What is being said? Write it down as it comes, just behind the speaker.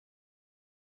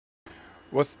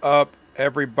What's up,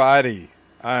 everybody?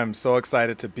 I'm so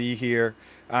excited to be here.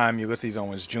 I'm Ulysses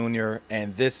Owens Jr.,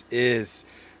 and this is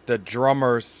the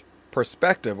drummer's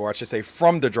perspective, or I should say,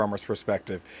 from the drummer's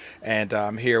perspective. And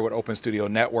I'm here with Open Studio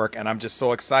Network, and I'm just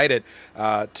so excited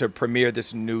to premiere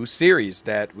this new series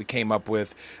that we came up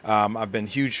with. I've been a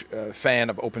huge fan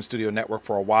of Open Studio Network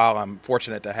for a while. I'm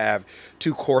fortunate to have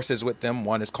two courses with them.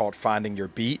 One is called Finding Your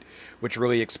Beat, which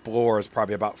really explores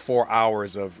probably about 4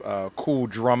 hours of cool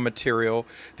drum material.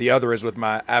 The other is with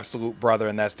my absolute brother,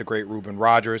 and that's the great Ruben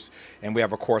Rogers. And we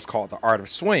have a course called The Art of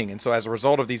Swing. And so, as a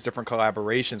result of these different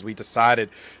collaborations, we decided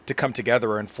to come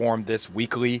together and form this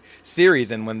weekly series.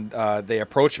 And when they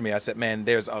approached me, I said, man,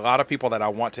 there's a lot of people that I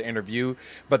want to interview,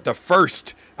 but the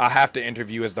first I have to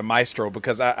interview is the maestro,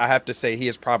 because I have to say he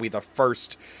is probably the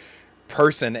first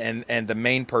person and the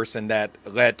main person that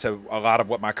led to a lot of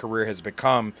what my career has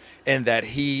become, in that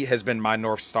he has been my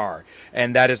North Star,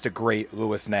 and that is the great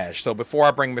Lewis Nash. So before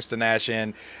I bring Mr. Nash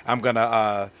in, I'm going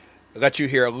to let you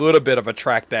hear a little bit of a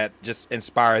track that just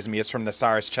inspires me. It's from the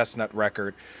Cyrus Chestnut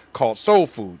record called Soul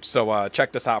Food. So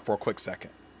check this out for a quick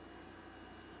second.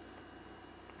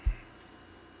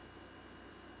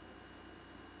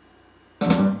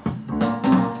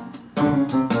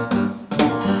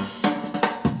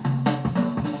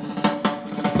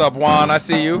 What's up, Juan? I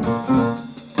see you.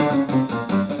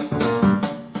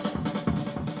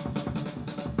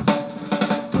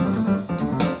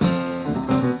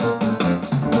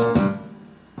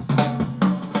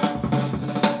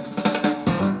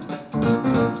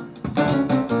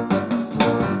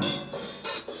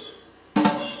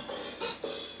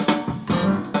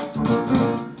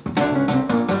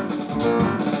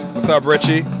 What's up,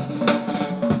 Richie?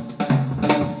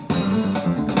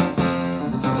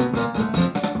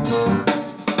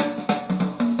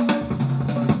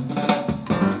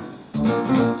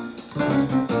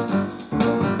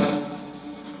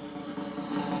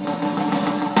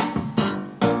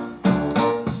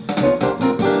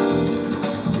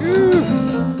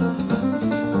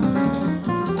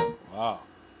 Wow.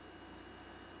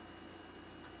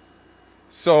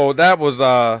 So that was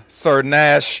Sir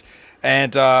Nash.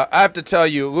 And I have to tell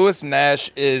you, Lewis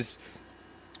Nash is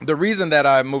the reason that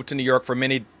I moved to New York, for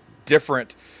many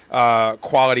different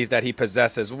qualities that he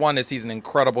possesses. One is he's an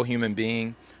incredible human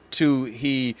being. Two,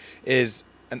 he is,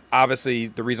 and obviously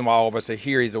the reason why all of us are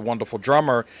here, he's a wonderful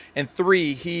drummer. And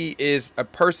three, he is a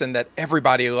person that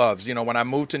everybody loves. You know, when I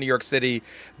moved to New York City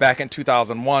back in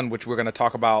 2001, which we're going to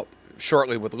talk about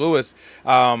shortly with Lewis,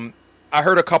 I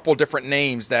heard a couple different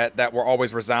names that were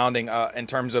always resounding in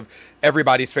terms of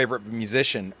everybody's favorite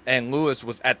musician, and Lewis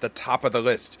was at the top of the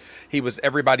list. He was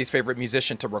everybody's favorite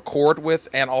musician to record with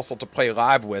and also to play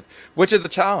live with, which is a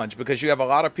challenge because you have a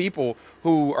lot of people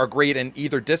who are great in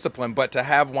either discipline, but to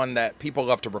have one that people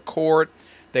love to record,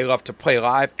 they love to play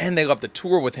live, and they love to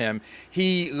tour with him.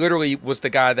 He literally was the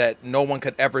guy that no one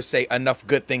could ever say enough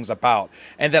good things about.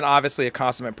 And then obviously a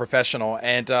consummate professional.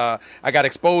 And I got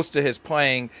exposed to his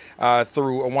playing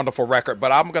through a wonderful record.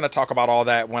 But I'm going to talk about all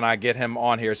that when I get him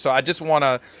on here. So I just want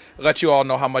to let you all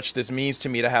know how much this means to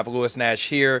me to have Lewis Nash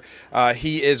here.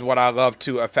 He is what I love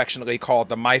to affectionately call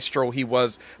the maestro. He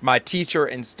was my teacher,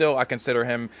 and still I consider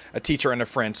him a teacher and a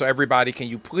friend. So everybody, can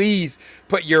you please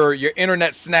put your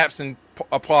internet snaps and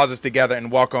applauses together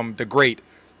and welcome the great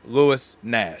Lewis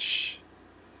Nash.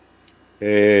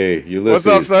 Hey, What's Ulysses.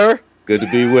 up, sir? Good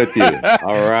to be with you.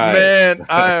 All right. Man,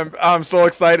 I'm so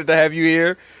excited to have you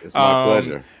here. It's my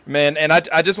pleasure. Man, and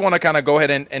I just want to kind of go ahead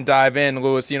and dive in,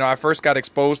 Lewis. You know, I first got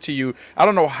exposed to you. I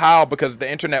don't know how, because the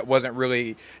internet wasn't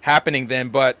really happening then,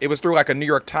 but it was through like a New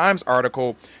York Times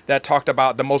article that talked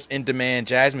about the most in-demand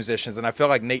jazz musicians. And I feel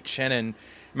like Nate Shannon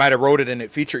might have wrote it, and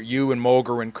it featured you and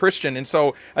Mulger and Christian. And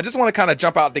so I just want to kind of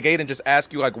jump out the gate and just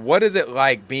ask you, like, what is it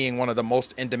like being one of the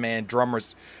most in-demand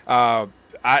drummers,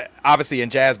 obviously in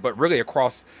jazz, but really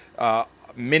across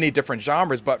many different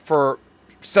genres, but for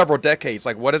several decades?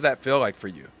 Like, what does that feel like for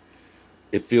you?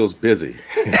 It feels busy.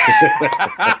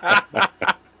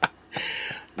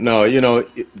 No,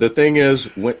 the thing is,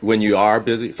 when you are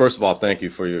busy, first of all, thank you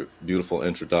for your beautiful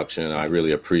introduction. I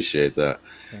really appreciate that.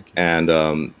 Thank you.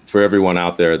 And for everyone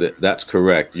out there, that's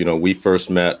correct. You know, we first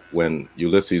met when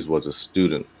Ulysses was a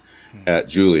student at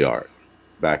Juilliard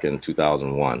back in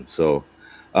 2001. So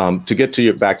to get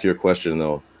to back to your question,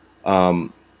 though,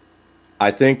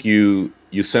 I think you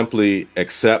simply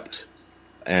accept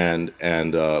and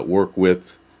work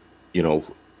with,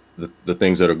 the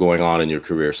things that are going on in your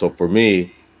career. So for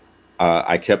me,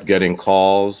 I kept getting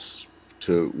calls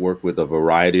to work with a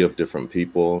variety of different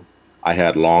people. I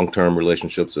had long-term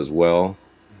relationships as well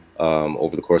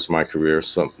over the course of my career.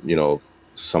 Some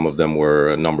of them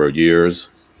were a number of years.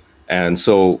 And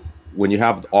so when you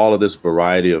have all of this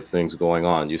variety of things going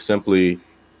on, you simply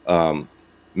um,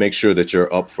 make sure that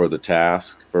you're up for the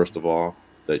task, first of all,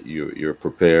 that you're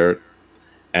prepared.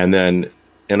 And then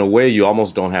in a way, you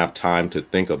almost don't have time to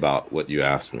think about what you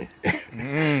asked me.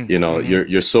 Mm, You know, mm-hmm,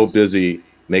 you're so busy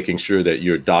making sure that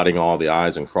you're dotting all the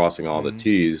I's and crossing all the mm-hmm,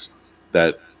 T's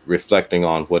that reflecting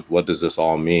on what does this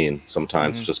all mean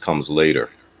sometimes mm-hmm. just comes later,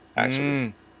 actually.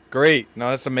 Mm, great. No,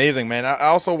 that's amazing, man. I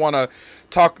also want to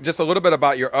talk just a little bit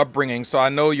about your upbringing. So I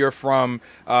know you're from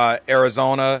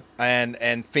Arizona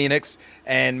and Phoenix,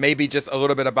 and maybe just a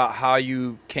little bit about how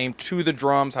you came to the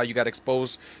drums, how you got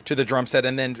exposed to the drum set,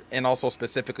 and then and also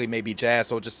specifically maybe jazz.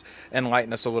 So just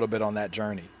enlighten us a little bit on that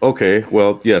journey. Okay,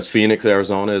 well, yes, Phoenix,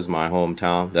 Arizona is my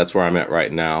hometown. That's where I'm at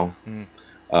right now. Mm,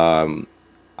 Um,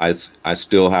 I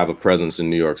still have a presence in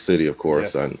New York City, of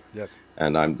course, yes. Yes.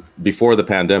 and I'm before the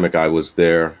pandemic, I was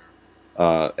there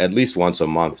at least once a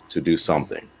month to do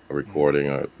something, a Mm, recording,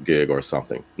 a gig, or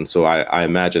something. And so I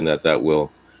imagine that that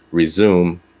will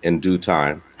resume in due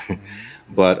time.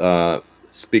 mm-hmm, But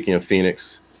speaking of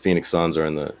Phoenix, Phoenix Suns are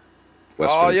in the oh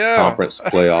Western yeah. Conference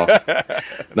playoffs.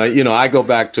 Now, you know, I go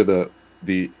back to the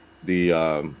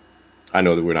I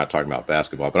know that we're not talking about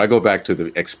basketball, but I go back to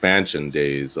the expansion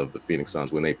days of the Phoenix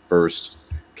Suns when they first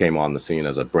came on the scene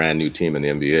as a brand new team in the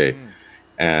NBA. Mm,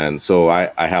 And so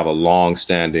I have a long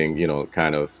standing,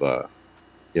 kind of,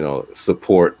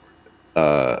 support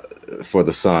uh, for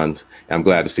the Suns. I'm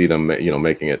glad to see them,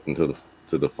 making it into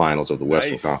the finals of the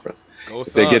Western nice. Conference. Go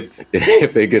If they get Suns.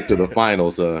 if they get to the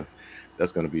finals,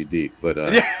 that's going to be deep. But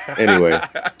anyway,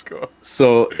 Yeah. Cool.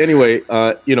 so anyway,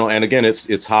 and again,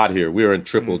 it's hot here. We're in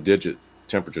triple Mm, digit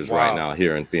temperatures right wow. now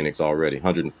here in Phoenix already.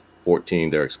 114,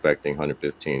 they're expecting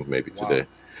 115 maybe Wow. today.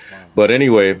 Wow. But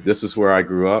anyway, this is where I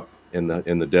grew up in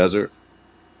the desert.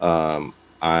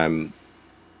 I'm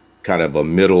kind of a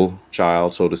middle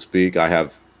child, so to speak. I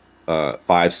have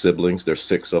five siblings. There's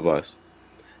six of us,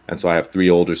 and so I have three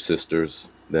older sisters.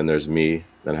 Then there's me.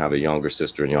 Then I have a younger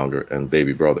sister and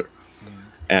baby brother. Mm,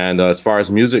 And as far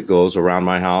as music goes, around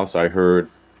my house, I heard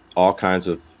all kinds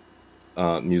of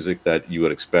music that you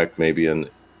would expect maybe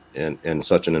in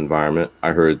such an environment.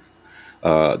 I heard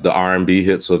the R&B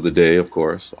hits of the day, of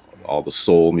course, mm, all the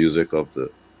soul music of the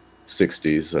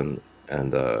 60s and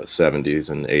 70s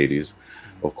and 80s,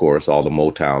 mm, of course, all the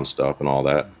Motown stuff and all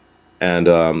that. mm, And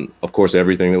of course,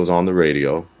 everything that was on the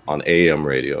radio, on AM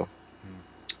radio. mm,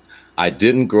 I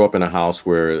didn't grow up in a house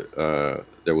where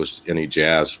there was any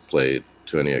jazz played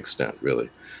to any extent, really.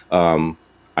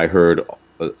 I heard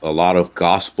a lot of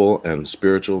gospel and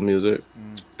spiritual music,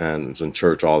 mm, and was in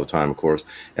church all the time, of course.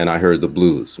 And I heard the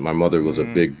blues. My mother was a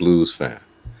mm. big blues fan.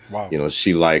 Wow.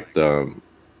 She liked,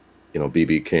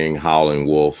 B.B. King, Howlin'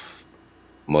 Wolf,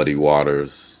 Muddy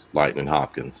Waters, Lightning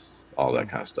Hopkins, all that Mm,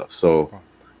 kind of stuff. So wow.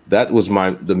 that was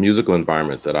the musical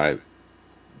environment that I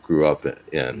grew up in.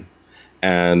 Mm,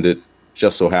 And it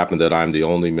just so happened that I'm the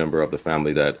only member of the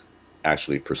family that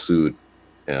actually pursued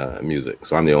music.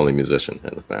 So I'm the only musician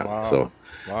in the family. wow. So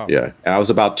Wow. yeah, and I was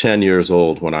about 10 years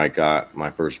old when I got my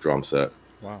first drum set.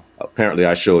 Wow. Apparently,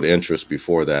 I showed interest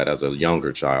before that as a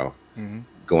younger child, Mm-hmm.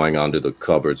 going under the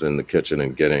cupboards in the kitchen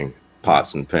and getting Mm,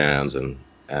 pots and pans and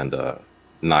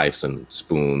knives and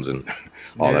spoons and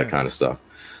all that yeah. kind of stuff.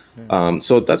 Yeah.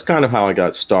 So that's kind of how I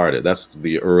got started. That's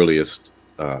the earliest,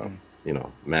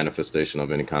 Mm. manifestation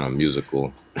of any kind of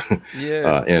musical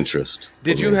Yeah. interest for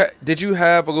Did you me. did you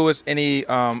have, Lewis, any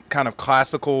kind of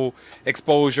classical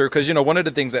exposure? Because one of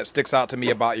the things that sticks out to me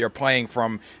about your playing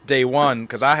from day one,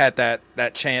 because I had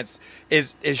that chance,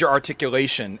 is your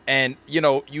articulation, and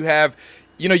you have,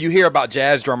 you hear about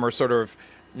jazz drummers sort of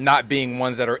not being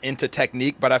ones that are into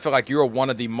technique, but I feel like you're one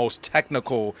of the most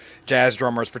technical jazz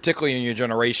drummers, particularly in your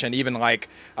generation, even like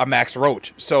a Max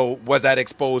Roach. So was that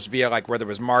exposed via like whether it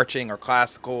was marching or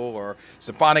classical or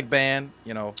symphonic band?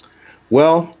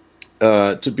 Well,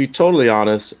 to be totally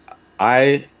honest,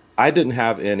 I didn't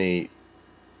have any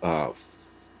uh,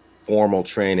 formal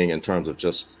training in terms of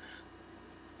just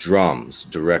drums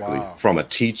directly Wow. from a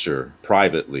teacher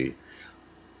privately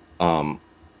um,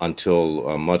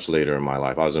 until much later in my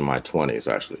life. I was in my 20s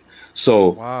actually. So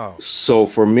Wow. so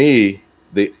for me,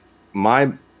 the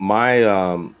my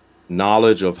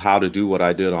knowledge of how to do what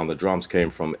I did on the drums came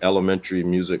from elementary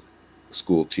music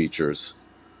school teachers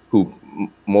who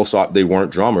they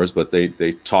weren't drummers, but they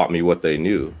taught me what they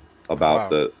knew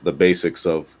about Wow. the basics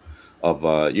of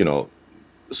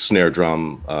snare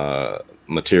drum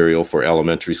material for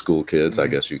elementary school kids, I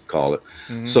Mm-hmm. guess you'd call it.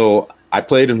 Mm-hmm. So I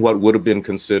played in what would have been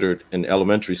considered in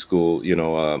elementary school,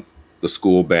 the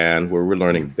school band where we're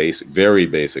learning basic, very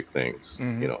basic things,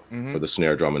 Mm-hmm. you know, Mm-hmm. for the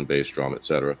snare drum and bass drum, et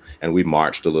cetera. And we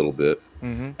marched a little bit.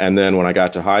 Mm-hmm. And then when I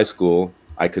got to high school,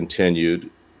 I continued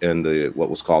in what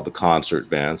was called the concert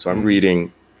band. So I'm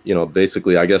reading, you know,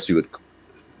 basically, I guess you would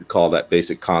call that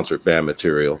basic concert band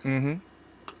material. Mm-hmm.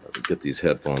 Get these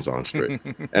headphones on straight.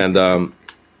 And,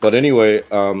 but anyway,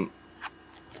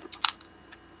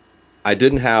 I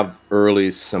didn't have early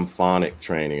symphonic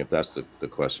training, if that's the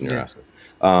question you're asking.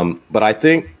 But I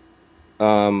think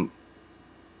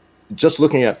just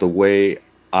looking at the way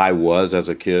I was as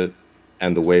a kid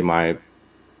and the way my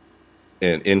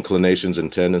inclinations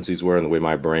and tendencies were and the way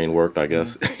my brain worked, I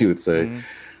guess you would say,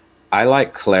 I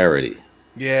like clarity.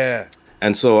 Yeah.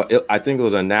 And so I think it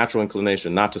was a natural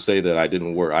inclination, not to say that I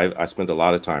didn't work. I spent a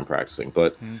lot of time practicing,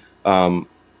 but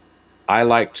I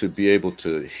like to be able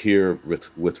to hear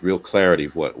with real clarity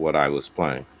what I was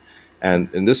playing. And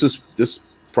this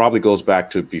probably goes back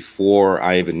to before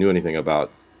I even knew anything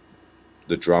about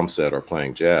the drum set or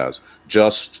playing jazz.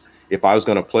 Just if I was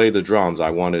going to play the drums, I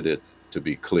wanted it to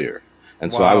be clear.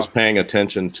 And so I was paying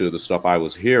attention to the stuff I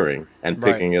was hearing and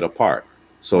picking it apart.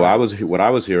 So what I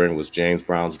was hearing was James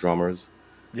Brown's drummers.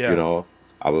 You know,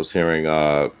 I was hearing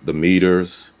the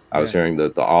meters. I was hearing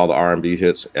all the R&B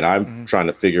hits, and I'm trying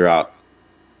to figure out.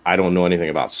 I don't know anything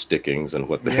about stickings and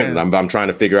what I'm trying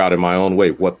to figure out in my own way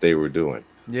what they were doing.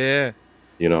 Yeah.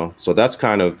 You know, so that's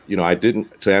kind of, you know, I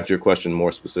didn't, to answer your question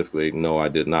more specifically, no, I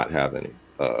did not have any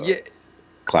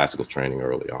classical training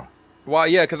early on. Well,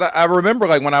 yeah, because I remember,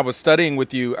 like, when I was studying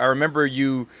with you, I remember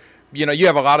you know, you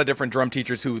have a lot of different drum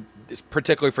teachers who,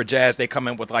 particularly for jazz, they come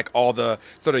in with, like, all the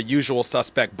sort of usual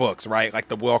suspect books, right? Like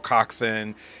the Will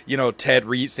Coxon, you know, Ted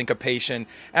Reed Syncopation.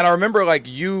 And I remember, like,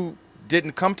 you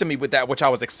didn't come to me with that, which I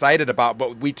was excited about,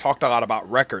 but we talked a lot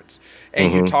about records.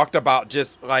 And you talked about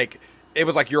just, like, it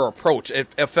was like your approach.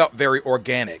 It felt very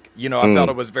organic. You know, I felt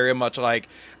it was very much like,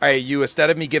 all right, you, instead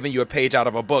of me giving you a page out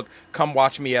of a book, come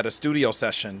watch me at a studio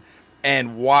session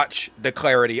and watch the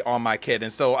clarity on my kid.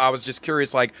 And so I was just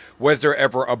curious, like, was there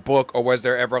ever a book or was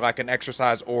there ever like an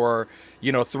exercise or,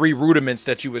 you know, 3 rudiments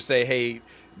that you would say, hey,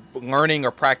 learning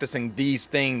or practicing these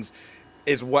things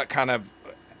is what kind of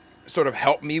sort of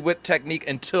helped me with technique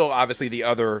until obviously the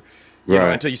other, you know,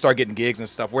 until you start getting gigs and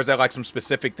stuff. Was there like some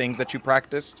specific things that you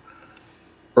practiced?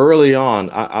 Early on,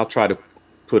 I'll try to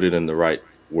put it in the right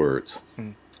words.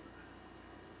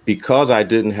 Because I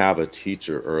didn't have a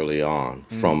teacher early on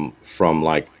from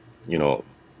like, you know,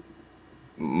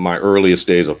 my earliest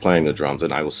days of playing the drums,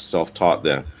 and I was self-taught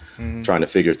then, trying to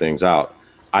figure things out.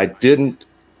 I didn't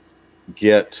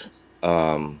get,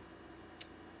 I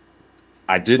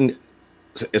didn't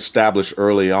establish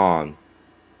early on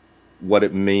what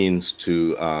it means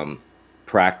to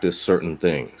practice certain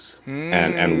things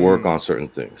and work on certain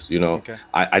things. You know,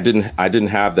 I didn't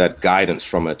have that guidance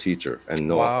from a teacher and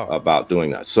know about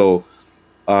doing that. So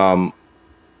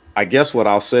I guess what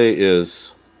I'll say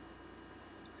is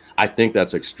I think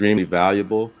that's extremely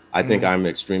valuable. I think I'm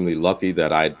extremely lucky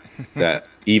that that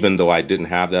even though I didn't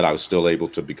have that, I was still able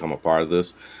to become a part of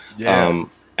this.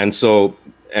 And so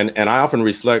and I often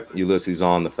reflect, Ulysses,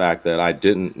 on the fact that I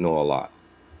didn't know a lot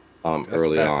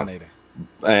early on.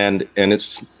 And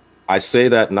it's, I say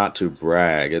that not to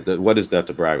brag. What is that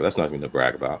to brag about? That's nothing to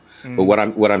brag about. But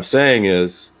what I'm saying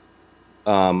is,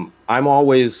 I'm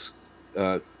always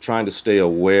trying to stay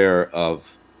aware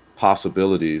of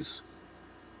possibilities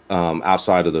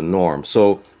outside of the norm.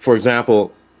 So, for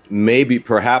example,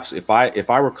 perhaps if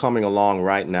I were coming along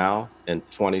right now in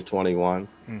 2021,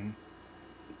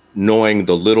 knowing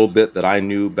the little bit that I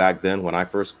knew back then when I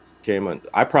first came in,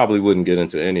 I probably wouldn't get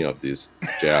into any of these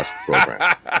jazz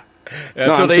programs.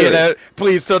 Until they hear that,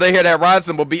 please, till they hear that ride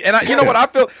cymbal beat. And you know what?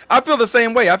 I feel the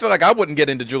same way. I feel like I wouldn't get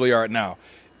into Juilliard now.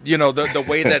 You know, the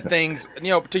way that things, you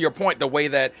know, to your point, the way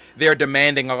that they're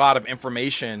demanding a lot of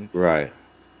information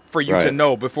for you to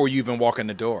know before you even walk in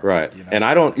the door. You know? And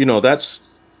I don't, you know, that's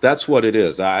what it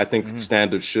is. I think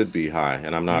standards should be high,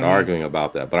 and I'm not arguing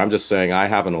about that. But I'm just saying I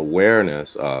have an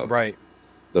awareness of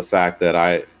the fact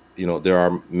that you know, there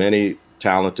are many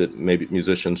talented maybe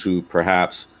musicians who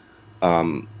perhaps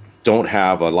don't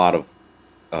have a lot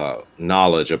of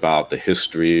knowledge about the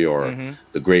history or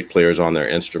the great players on their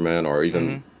instrument, or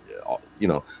even you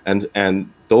know,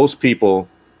 and those people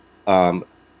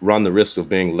run the risk of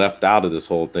being left out of this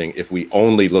whole thing if we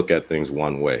only look at things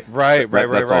one way.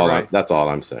 That's all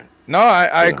I'm saying. No,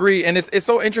 I agree. And it's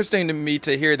so interesting to me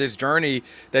to hear this journey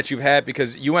that you've had,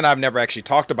 because you and I have never actually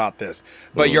talked about this,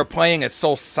 but your playing is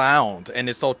so sound and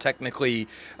it's so technically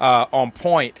on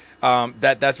point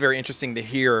that's very interesting to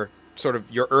hear sort of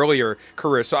your earlier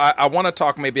career. So I want to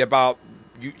talk maybe about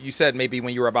you said maybe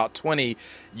when you were about 20,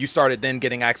 you started then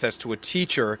getting access to a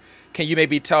teacher. Can you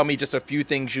maybe tell me just a few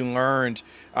things you learned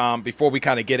before we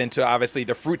kind of get into obviously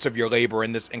the fruits of your labor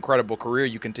and this incredible career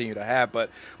you continue to have? But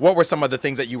what were some of the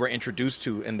things that you were introduced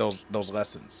to in those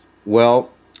lessons?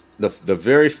 Well, the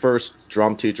very first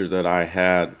drum teacher that I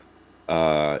had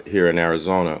here in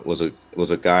Arizona was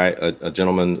a guy, a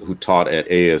gentleman who taught at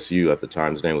ASU at the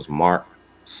time. His name was Mark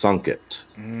Sunkett.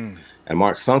 And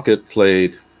Mark Sunkett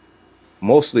played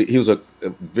mostly, he was a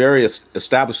very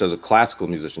established as a classical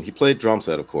musician. He played drum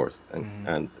set, of course,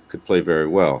 and could play very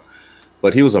well.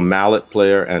 But he was a mallet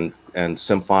player and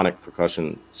symphonic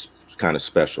percussion kind of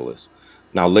specialist.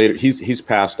 Now later, he's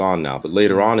passed on now, but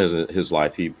later on in his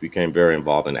life, he became very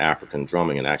involved in African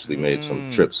drumming and actually made some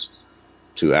trips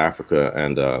to Africa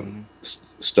and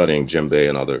studying djembe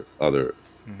and other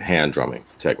hand drumming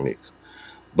techniques.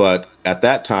 But at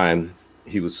that time,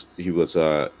 he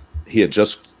had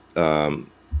just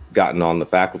gotten on the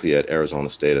faculty at Arizona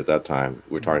State at that time.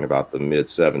 We're talking about the mid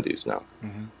 70s now.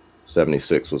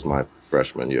 76 was my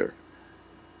freshman year.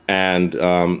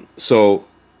 And so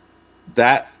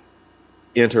that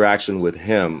interaction with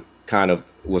him kind of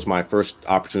was my first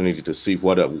opportunity to see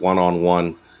what a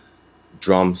one-on-one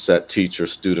drum set teacher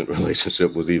student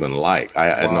relationship was even like. I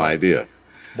had no idea.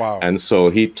 Wow. And so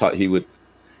he would,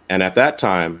 and at that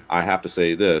time, I have to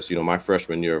say this, you know, my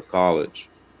freshman year of college,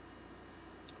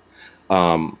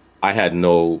 I had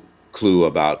no clue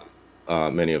about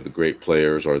many of the great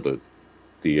players or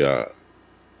the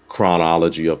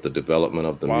chronology of the development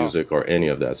of the music or any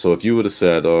of that. So if you would have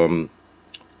said,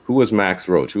 who was Max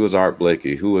Roach? Who was Art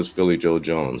Blakey? Who was Philly Joe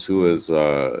Jones? Who was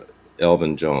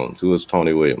Elvin Jones? Who was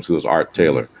Tony Williams? Who was Art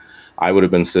Taylor? I would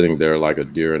have been sitting there like a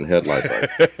deer in headlights.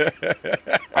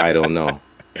 Like, I don't know.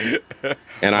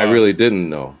 And I really didn't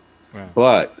know.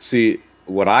 But see,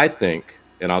 what I think,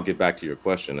 and I'll get back to your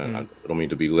question, and I don't mean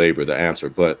to belabor the answer,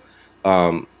 but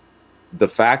the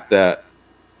fact that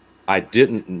I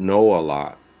didn't know a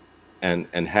lot and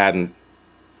hadn't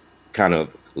kind of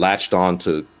latched on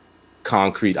to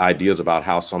concrete ideas about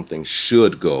how something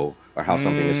should go or how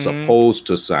something is supposed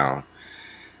to sound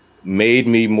made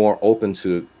me more open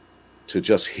to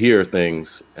just hear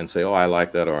things and say, oh, I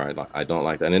like that, or I don't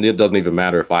like that. And it doesn't even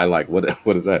matter if I like, what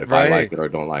is that? If I like it or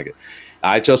don't like it.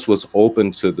 I just was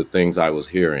open to the things I was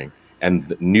hearing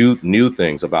and new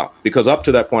things about, because up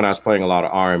to that point I was playing a lot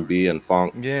of R&B and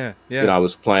funk. You know, I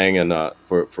was playing in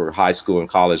for high school and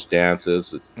college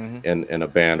dances in a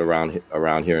band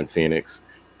around here in Phoenix.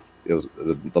 It was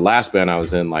the last band I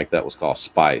was in like that was called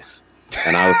Spice.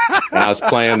 And I was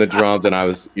playing the drums, and I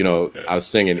was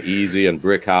singing Easy and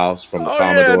Brick House from the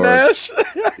Commodores.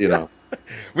 Yeah, you know,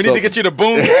 we need to get you the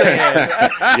boom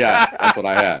stand. Yeah, that's what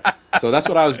I had. So that's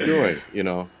what I was doing, you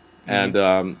know.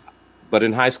 And but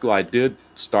in high school, I did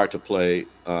start to play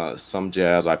some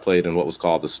jazz. I played in what was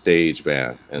called the stage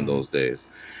band in those days.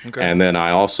 Okay. And then I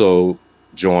also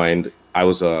joined. I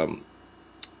was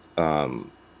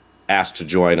asked to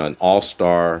join an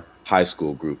all-star high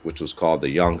school group, which was called the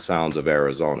Young Sounds of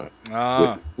Arizona,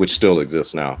 which still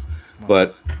exists now.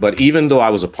 But even though I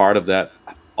was a part of that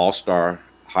all-star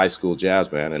high school jazz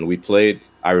band, and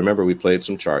I remember we played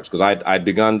some charts, because I'd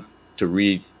begun to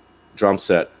read drum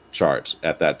set charts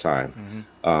at that time.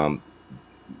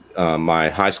 My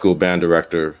high school band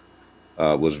director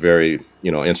was very,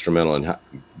 instrumental in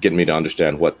getting me to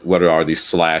understand what are these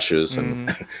slashes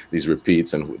and these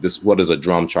repeats, and what does a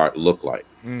drum chart look like.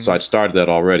 So I'd started that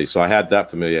already. So I had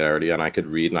that familiarity, and I could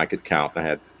read and I could count, and I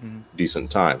had decent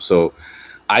time. So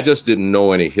I just didn't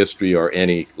know any history or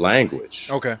any language.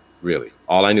 Okay. Really.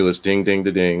 All I knew is ding, ding,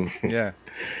 da, ding. Yeah.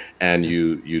 And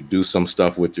you do some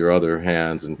stuff with your other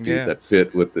hands and feet that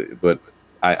fit with but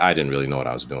I didn't really know what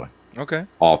I was doing. Okay.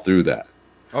 All through that.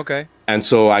 Okay. And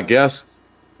so I guess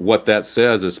what that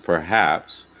says is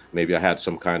perhaps maybe I had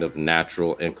some kind of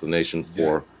natural inclination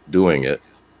for doing it,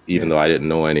 even though I didn't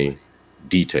know any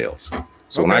details.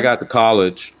 So when I got to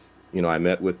college, I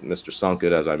met with Mr.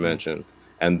 Sunkett, as I mentioned,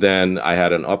 and then I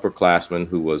had an upperclassman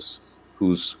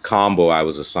whose combo I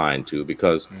was assigned to,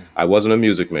 because I wasn't a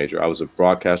music major. I was a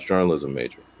broadcast journalism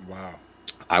major. Wow.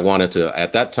 I wanted to,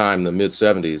 at that time, the mid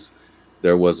 70s,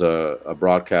 there was a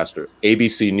broadcaster.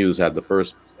 ABC News had the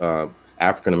first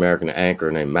African-American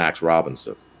anchor named Max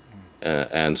Robinson.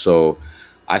 And so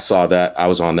I saw that, I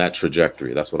was on that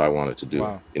trajectory. That's what I wanted to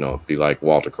do, be like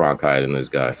Walter Cronkite and those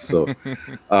guys. So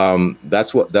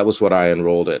that was what I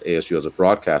enrolled at ASU as a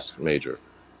broadcast major.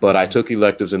 But I took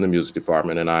electives in the music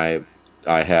department, and I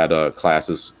had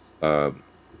classes in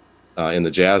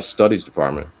the jazz studies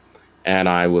department. And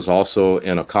I was also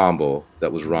in a combo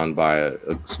that was run by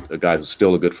a guy who's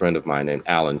still a good friend of mine named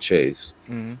Alan Chase.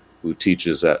 who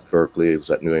teaches at Berkeley. He was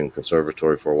at New England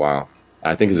Conservatory for a while.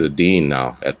 I think he's a dean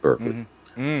now at Berkeley.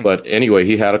 But anyway,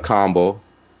 he had a combo,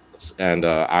 and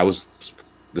I was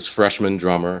this freshman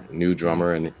drummer, new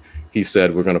drummer, and he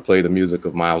said, we're going to play the music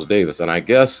of Miles Davis. And I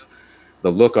guess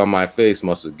the look on my face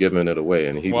must have given it away.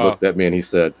 And he looked at me and he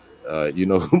said, you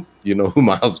know who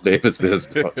Miles Davis is,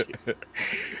 don't you?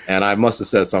 And I must have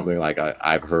said something like,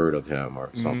 I've heard of him,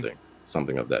 or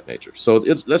something of that nature. So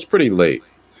that's pretty late.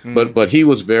 But he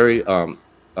was very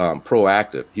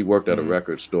proactive. He worked at a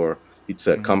record store. He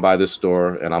said, come by this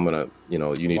store, and I'm gonna, you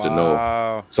need to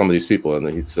know some of these people. And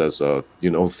then he says, you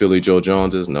know who Philly Joe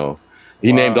Jones is? No.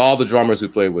 He named all the drummers who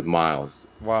played with Miles.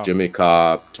 Jimmy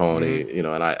Cobb, Tony,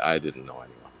 and I didn't know anyone.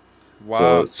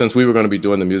 So since we were going to be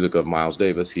doing the music of Miles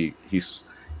Davis, he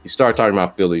started talking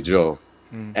about Philly Joe.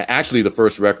 And actually, the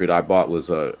first record I bought was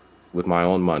with my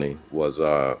own money was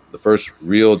the first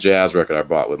real jazz record I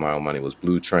bought with my own money was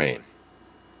Blue Train.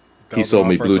 He sold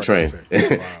me Blue Train.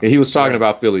 And he was talking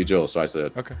about Philly Joe. So I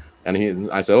said, okay.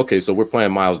 And I said, okay, so we're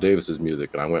playing Miles Davis's music.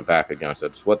 And I went back again. I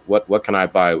said, what can I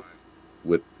buy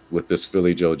with this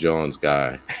Philly Joe Jones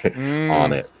guy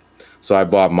on it? So I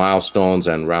bought Milestones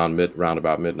and Round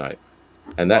About Midnight.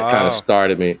 And that kind of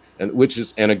started me.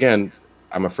 And again,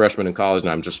 I'm a freshman in college and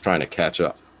I'm just trying to catch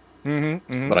up.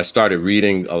 But I started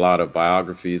reading a lot of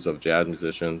biographies of jazz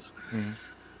musicians,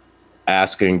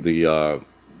 asking the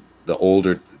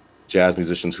older jazz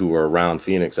musicians who were around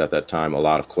Phoenix at that time a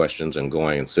lot of questions, and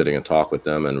going and sitting and talk with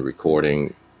them and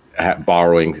recording,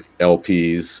 borrowing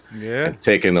LPs and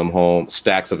taking them home,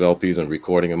 stacks of LPs, and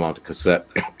recording them onto cassette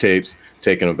tapes,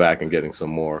 taking them back and getting some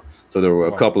more. So there were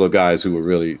a couple of guys who were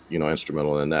really,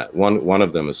 instrumental in that. One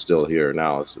of them is still here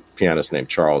now. It's a pianist named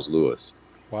Charles Lewis.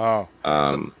 Wow.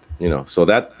 So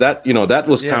that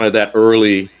was kind of that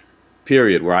early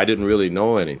period where I didn't really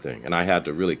know anything, and I had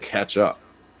to really catch up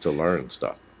to learn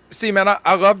stuff. See, man,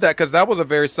 I love that, because that was a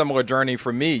very similar journey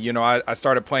for me. I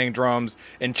started playing drums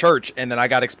in church, and then I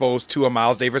got exposed to a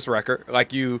Miles Davis record,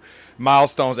 like you,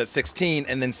 Milestones at 16.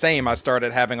 And then I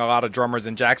started having a lot of drummers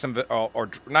in Jacksonville, or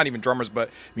not even drummers, but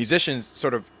musicians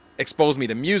sort of exposed me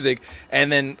to music.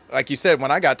 And then, like you said, when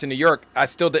I got to New York, I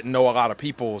still didn't know a lot of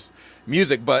people's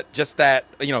music, but just that,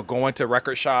 going to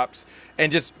record shops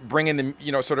and just bringing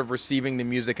the, sort of receiving the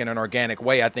music in an organic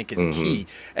way, I think is key.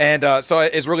 And so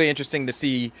it's really interesting to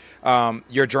see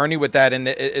your journey with that. And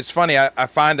it's funny, I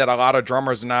find that a lot of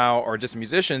drummers now, or just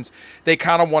musicians, they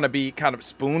kind of want to be kind of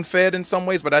spoon-fed in some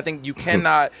ways, but I think you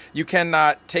cannot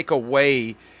take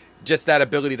away just that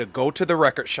ability to go to the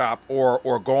record shop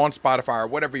or go on Spotify or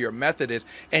whatever your method is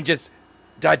and just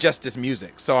digest this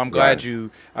music. So I'm glad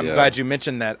you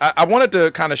mentioned that. I wanted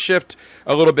to kind of shift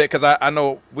a little bit, because I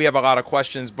know we have a lot of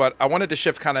questions, but I wanted to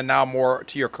shift kind of now more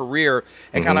to your career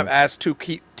and kind of ask two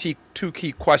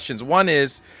key questions. One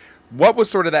is, what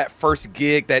was sort of that first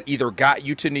gig that either got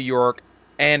you to New York,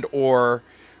 and or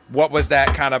what was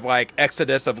that kind of like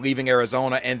exodus of leaving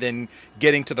Arizona and then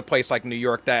getting to the place like New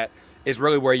York that is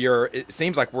really where it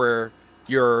seems like where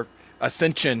your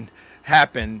ascension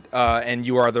happened, and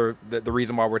you are the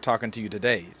reason why we're talking to you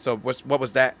today. So what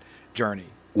was that journey?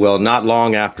 Well, not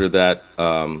long after that,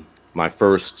 my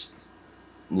first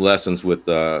lessons with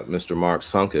Mr. Mark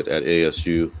Sunkett at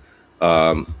ASU,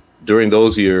 during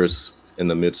those years in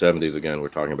the mid 70s, again, we're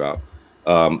talking about,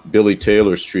 Billy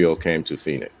Taylor's trio came to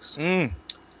Phoenix.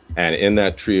 And in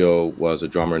that trio was a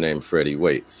drummer named Frederick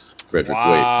Waits.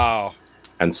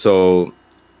 And so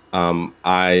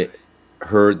I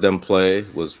heard them play,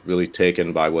 was really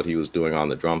taken by what he was doing on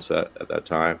the drum set at that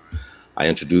time. I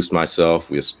introduced myself.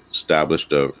 We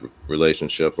established a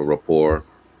relationship, a rapport.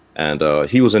 And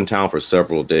he was in town for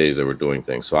several days. They were doing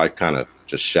things. So I kind of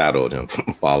just shadowed him,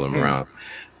 following him around,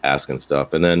 asking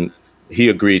stuff. And then he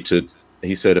agreed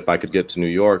he said if I could get to New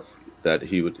York, that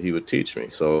he would teach me.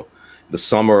 So the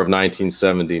summer of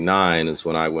 1979 is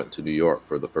when I went to New York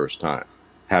for the first time,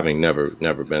 having never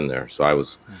been there. So I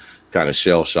was kind of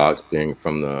shell shocked being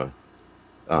from the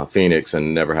Phoenix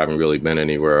and never having really been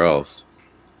anywhere else.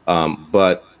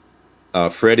 But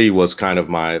Freddie was kind of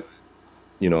my,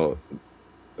 the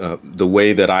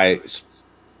way that I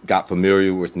got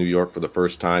familiar with New York for the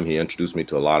first time. He introduced me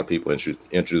to a lot of people,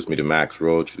 introduced me to Max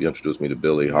Roach, he introduced me to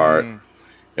Billy Hart,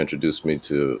 introduced me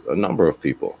to a number of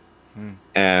people.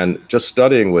 And just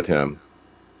studying with him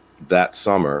that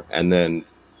summer, and then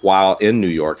while in New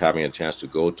York, having a chance to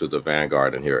go to the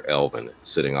Vanguard and hear Elvin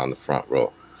sitting on the front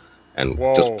row and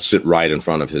just sit right in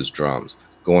front of his drums,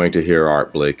 going to hear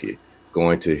Art Blakey,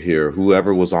 going to hear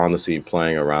whoever was on the scene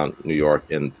playing around New York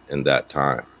in that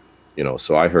time.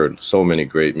 So I heard so many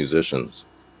great musicians,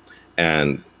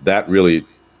 and that really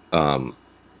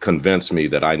convinced me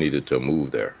that I needed to move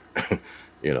there.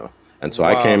 you know. And so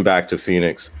I Wow. came back to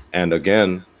Phoenix, and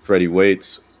again, Freddie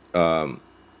Waits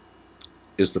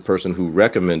is the person who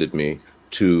recommended me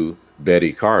to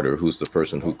Betty Carter, who's the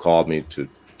person who called me to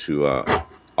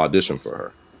audition for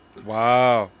her.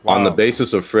 Wow. On the Wow.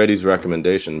 basis of Freddie's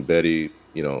recommendation, Betty,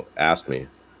 asked me.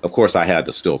 Of course, I had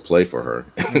to still play for her.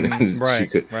 And she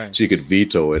Right. could Right. she could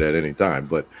veto it at any time.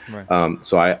 But Right.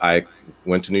 so I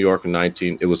went to New York in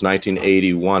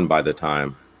 1981 by the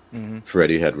time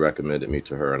Freddie had recommended me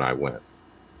to her, and I went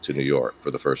to New York for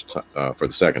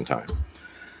the second time.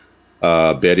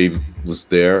 Betty was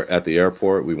there at the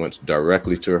airport. We went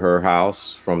directly to her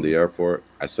house from the airport.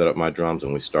 I set up my drums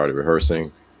and we started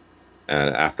rehearsing.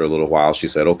 And after a little while, she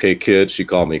said, "Okay, kid." She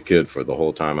called me kid for the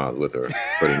whole time I was with her,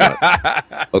 pretty much.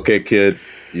 "Okay, kid,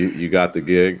 you got the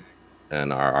gig.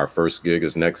 And our first gig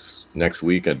is next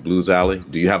week at Blues Alley.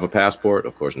 Do you have a passport?"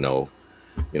 Of course, no.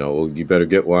 "Well, you better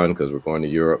get one because we're going to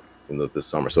Europe this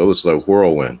summer." So it was a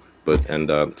whirlwind.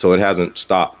 So it hasn't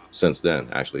stopped since then.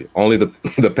 Actually, only the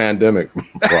pandemic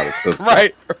brought it to us.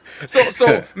 Right.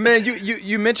 So man,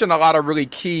 you mentioned a lot of really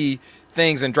key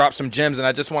things and dropped some gems, and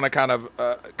I just want to kind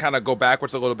of go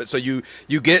backwards a little bit. So you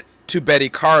get to Betty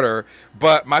Carter,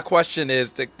 but my question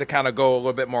is to kind of go a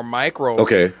little bit more micro.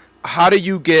 Okay. How do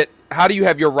you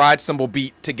have your ride cymbal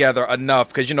beat together enough?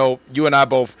 Because you and I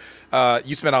both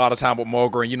you spent a lot of time with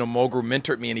Mulgrew, and Mulgrew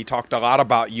mentored me, and he talked a lot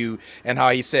about you and how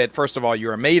he said, first of all,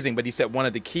 you're amazing, but he said one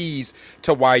of the keys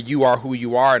to why you are who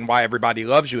you are and why everybody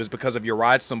loves you is because of your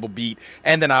ride cymbal beat,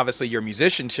 and then obviously your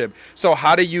musicianship. So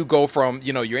how do you go from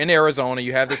you're in Arizona,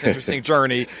 you have this interesting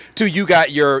journey, to you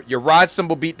got your ride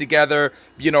cymbal beat together?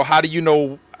 How do you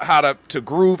know how to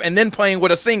groove, and then playing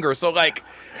with a singer? So like.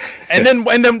 And then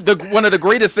one of the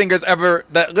greatest singers ever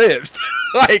that lived.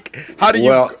 Like, how do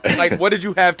you what did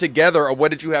you have together, or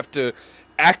what did you have to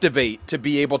activate to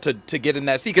be able to get in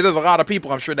that seat? Because there's a lot of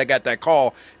people, I'm sure, that got that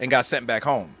call and got sent back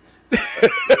home.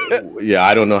 Yeah,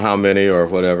 I don't know how many or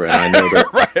whatever, and I know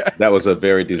that Right. that was a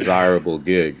very desirable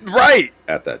gig Right.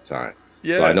 at that time.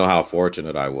 Yeah. So I know how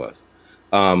fortunate I was.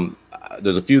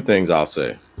 There's a few things I'll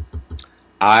say.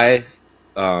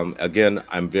 Again,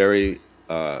 I'm very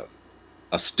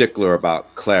a stickler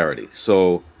about clarity.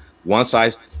 So once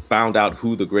I found out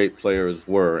who the great players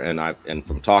were, and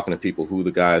from talking to people, who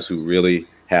the guys who really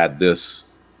had this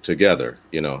together,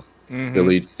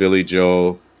 Philly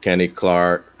Joe, Kenny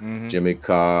Clark, Jimmy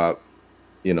Cobb,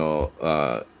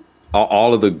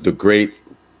 all of the great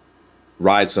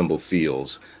ride cymbal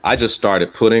fields, I just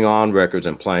started putting on records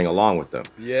and playing along with them.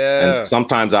 Yeah. And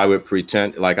sometimes I would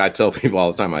pretend, like I tell people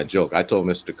all the time, I joke. I told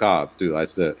Mr. Cobb too. I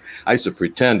said I used to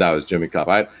pretend I was Jimmy Cobb.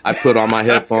 I put on my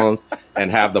headphones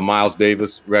and have the Miles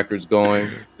Davis records going.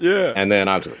 Yeah. And then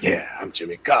I was like, "Yeah, I'm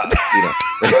Jimmy Cobb."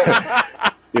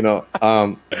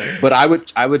 But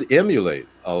I would emulate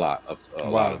a lot of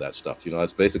that stuff.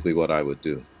 That's basically what I would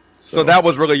do. So that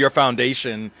was really your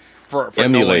foundation for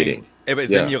emulating. Knowing. It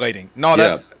was emulating. No,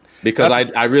 that's because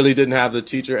I really didn't have the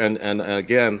teacher, and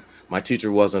again, my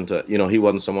teacher wasn't he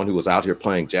wasn't someone who was out here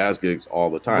playing jazz gigs all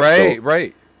the time.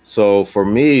 Right. So for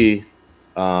me,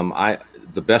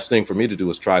 the best thing for me to do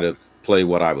was try to play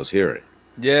what I was hearing.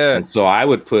 Yeah. And so I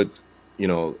would put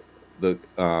the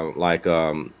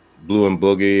Blue and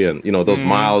Boogie, and those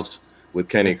Miles with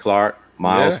Kenny Clark,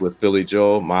 Miles with Philly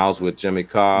Joe, Miles with Jimmy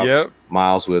Cobb,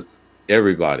 Miles with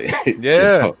everybody.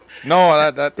 Yeah. No, I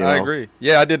agree.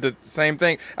 Yeah, I did the same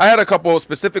thing. I had a couple of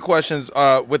specific questions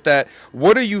with that.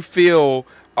 What do you feel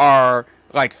are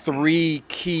like 3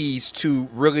 keys to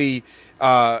really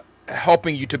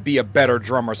helping you to be a better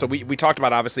drummer? So we talked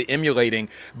about obviously emulating,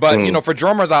 but for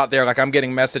drummers out there, like I'm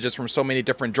getting messages from so many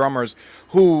different drummers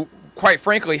who quite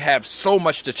frankly have so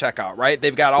much to check out, right?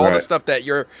 They've got all the stuff that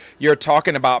you're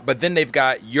talking about, but then they've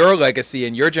got your legacy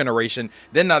and your generation.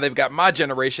 Then now they've got my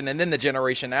generation, and then the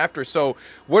generation after. So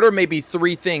what are maybe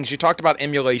 3 things? You talked about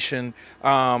emulation.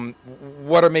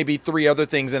 What are maybe 3 other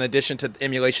things in addition to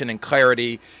emulation and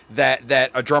clarity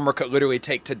that a drummer could literally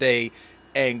take today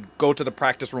and go to the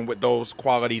practice room with those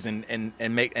qualities and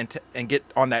make and get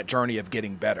on that journey of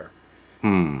getting better?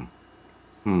 Let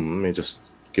me just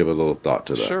give a little thought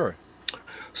to that. Sure.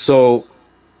 So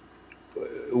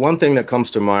one thing that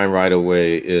comes to mind right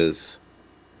away is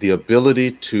the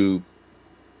ability to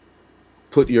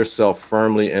put yourself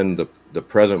firmly in the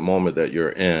present moment that you're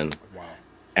in. Wow.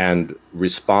 And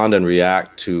respond and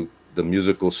react to the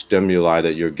musical stimuli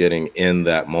that you're getting in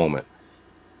that moment.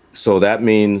 So that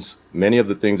means many of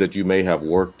the things that you may have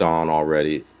worked on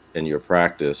already in your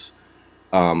practice,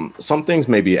 some things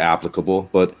may be applicable,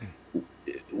 but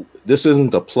this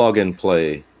isn't a plug and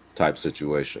play type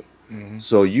situation.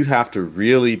 So you have to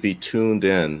really be tuned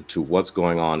in to what's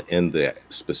going on in the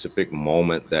specific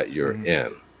moment that you're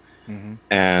in.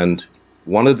 And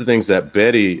one of the things that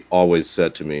Betty always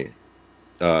said to me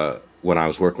when I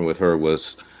was working with her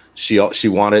was she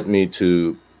wanted me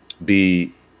to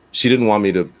be, she didn't want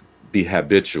me to be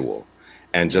habitual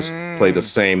and just play the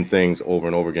same things over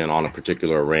and over again on a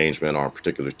particular arrangement or a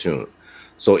particular tune.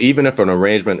 So even if an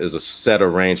arrangement is a set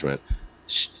arrangement,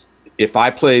 if I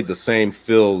played the same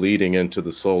fill leading into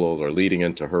the solos or leading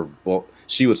into her,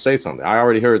 she would say something. I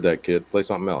already heard that, kid. Play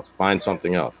something else. Find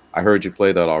something else. I heard you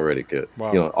play that already, kid.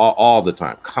 Wow. You know, all the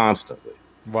time, constantly.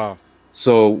 Wow.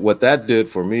 So what that did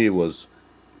for me was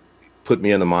put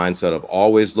me in the mindset of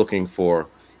always looking for,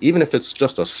 even if it's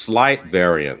just a slight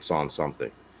variance on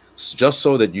something, just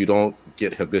so that you don't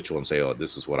get habitual and say, oh,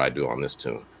 this is what I do on this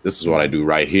tune. This is what I do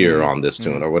right here on this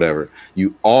tune or whatever.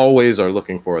 You always are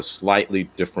looking for a slightly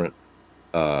different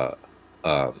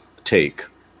take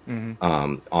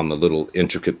on the little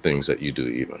intricate things that you do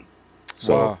even.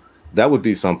 So that would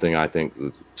be something I think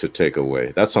to take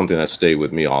away. That's something that stayed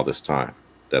with me all this time.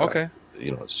 That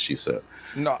you know, she said.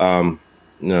 No.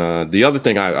 The other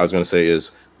thing I was going to say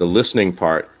is the listening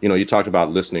part. You know, you talked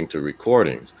about listening to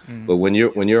recordings, but when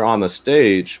you're on the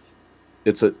stage,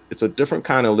 it's a different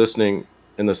kind of listening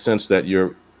in the sense that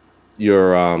you're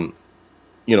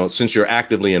you know, since you're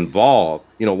actively involved.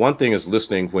 You know, one thing is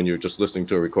listening when you're just listening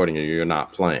to a recording and you're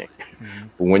not playing,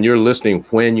 but when you're listening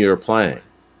when you're playing,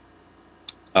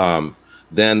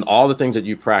 then all the things that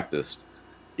you practiced,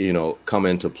 you know, come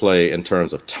into play in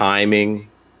terms of timing,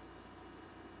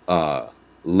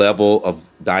 level of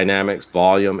dynamics,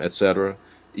 volume, etc.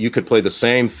 You could play the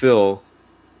same fill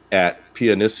at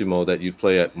pianissimo that you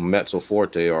play at mezzo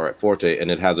forte or at forte,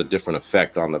 and it has a different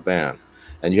effect on the band.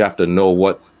 And you have to know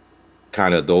what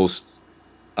kind of those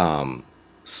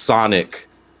sonic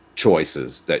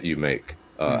choices that you make,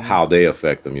 how they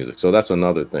affect the music. So that's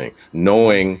another thing.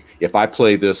 Knowing if I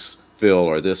play this fill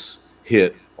or this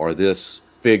hit or this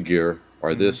figure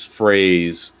or this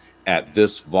phrase at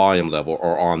this volume level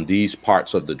or on these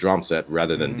parts of the drum set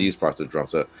rather than these parts of the drum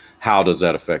set, how does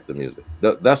that affect the music?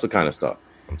 That's the kind of stuff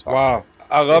I'm talking about.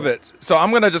 I love it. So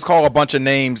I'm gonna just call a bunch of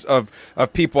names of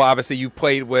people obviously you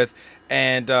played with,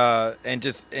 and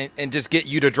just get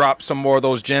you to drop some more of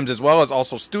those gems, as well as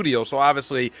also studio. So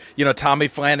obviously, you know, Tommy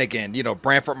Flanagan, you know,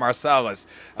 Branford Marsalis,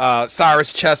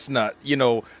 Cyrus Chestnut, you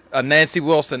know, Nancy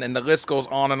Wilson, and the list goes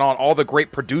on and on. All the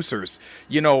great producers.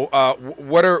 You know,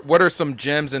 what are some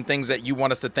gems and things that you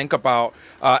want us to think about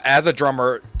as a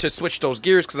drummer to switch those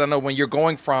gears? Because I know when you're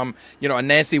going from, you know, a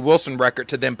Nancy Wilson record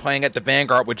to then playing at the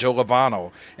Vanguard with Joe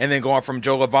Lovano, and then going from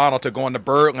Joe Lovano to going to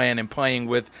Birdland and playing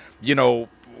with, you know,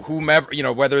 whomever, you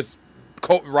know, whether it's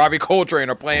Robbie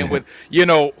Coltrane or playing with, you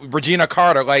know, Regina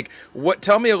Carter. Like,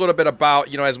 tell me a little bit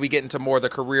about, you know, as we get into more of the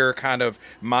career kind of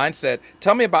mindset,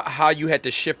 tell me about how you had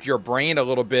to shift your brain a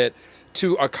little bit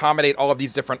to accommodate all of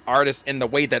these different artists in the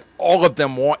way that all of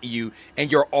them want you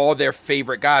and you're all their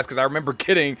favorite guys. Because I remember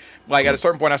getting, like, at a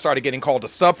certain point I started getting called to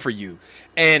sub for you,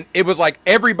 and it was like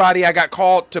everybody I got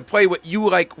called to play with you,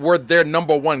 like, were their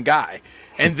number one guy.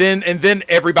 And then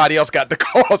everybody else got the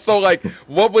call. So, like,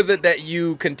 what was it that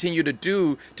you continue to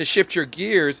do to shift your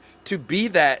gears to be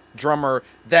that drummer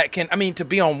that can, I mean, to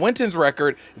be on Wynton's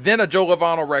record, then a Joe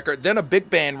Lovano record, then a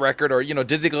big band record, or, you know,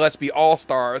 Dizzy Gillespie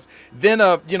All-Stars, then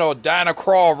a, you know, Dinah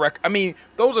Krall record. I mean,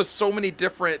 those are so many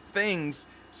different things.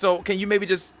 So can you maybe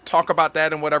just talk about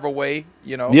that in whatever way,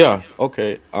 you know? Yeah,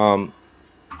 okay.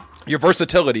 Your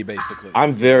versatility, basically.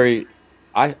 I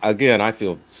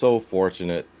feel so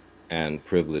fortunate and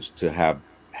privileged to have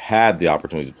had the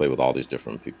opportunity to play with all these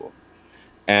different people.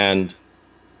 And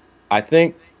I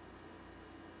think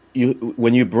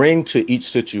when you bring to each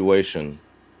situation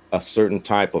a certain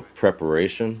type of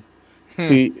preparation,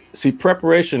 see,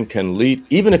 preparation can lead,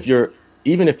 even if your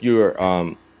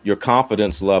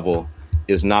confidence level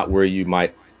is not where you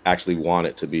might actually want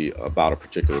it to be about a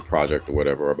particular project or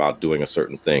whatever, or about doing a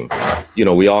certain thing. You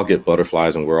know, we all get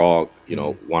butterflies, and we're all, you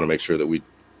know, want to make sure that we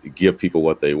give people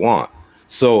what they want.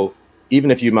 So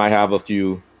even if you might have a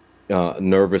few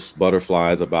nervous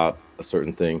butterflies about a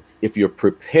certain thing, if you're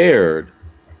prepared,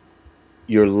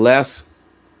 you're less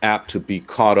apt to be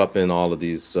caught up in all of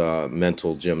these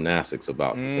mental gymnastics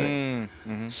about the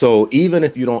thing. So even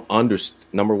if you don't understand,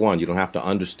 number one, you don't have to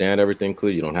understand everything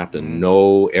clearly. You don't have to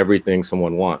know everything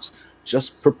someone wants.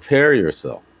 Just prepare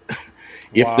yourself.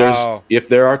 If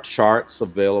there are charts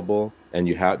available and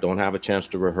you don't have a chance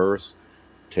to rehearse,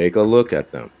 take a look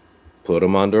at them, put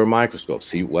them under a microscope,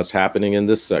 see what's happening in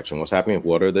this section, what's happening,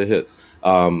 what are the hits.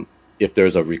 If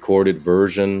there's a recorded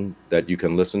version that you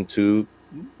can listen to,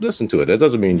 listen to it. That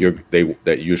doesn't mean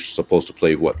that you're supposed to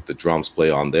play what the drums play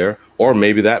on there, or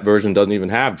maybe that version doesn't even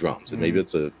have drums, and maybe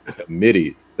it's a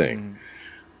MIDI thing.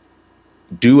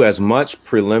 Do as much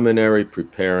preliminary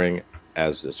preparing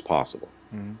as is possible.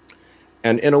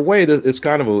 And in a way, it's that's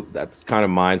kind of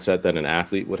mindset that an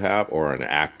athlete would have, or an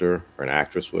actor or an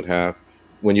actress would have.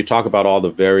 When you talk about all the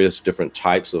various different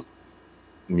types of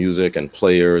music and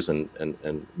players and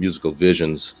musical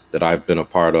visions that I've been a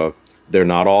part of, they're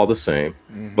not all the same,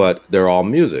 but they're all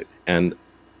music. And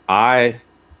I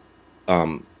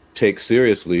take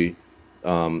seriously,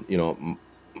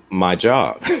 my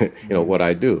job, what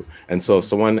I do. And so if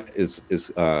someone is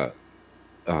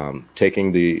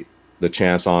taking the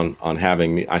chance on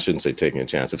having me, I shouldn't say taking a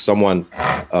chance. If someone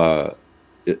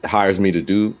hires me to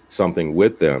do something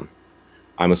with them,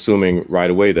 I'm assuming right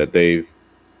away that they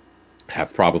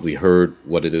have probably heard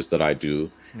what it is that I do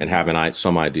and have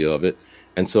some idea of it.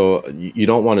 And so you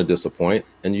don't want to disappoint,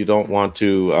 and you don't want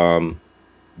to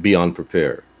be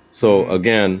unprepared. So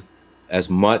again, as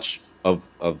much of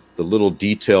the little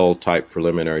detail type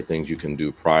preliminary things you can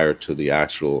do prior to the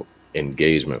actual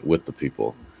engagement with the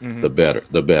people, the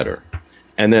better.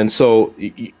 And then so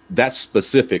that's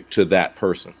specific to that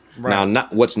person. Right. Now,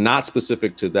 what's not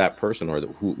specific to that person, or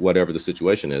whatever the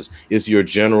situation is your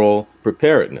general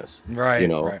preparedness. Right.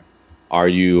 Right. Are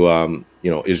you,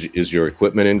 is your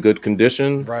equipment in good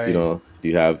condition? Right. Do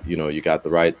you have, you got the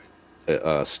right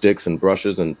sticks and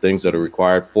brushes and things that are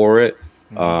required for it?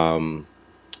 That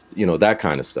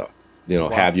kind of stuff. Wow.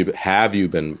 Have you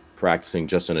been practicing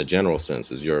just in a general sense?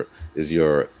 Is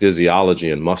your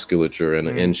physiology and musculature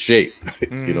in shape?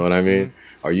 You know what I mean?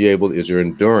 Is your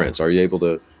endurance? Are you able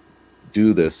to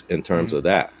do this in terms of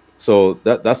that? So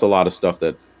that's a lot of stuff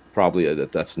that probably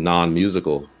that's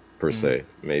non-musical per se,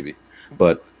 maybe,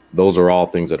 but those are all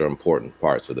things that are important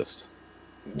parts of this.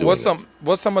 What's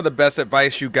some of the best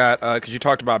advice you got? Because you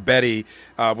talked about Betty,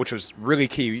 which was really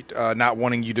key, not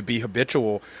wanting you to be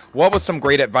habitual. What was some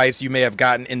great advice you may have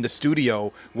gotten in the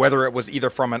studio, whether it was either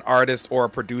from an artist or a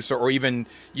producer, or even,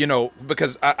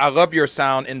 because I love your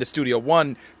sound in the studio.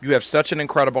 One, you have such an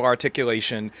incredible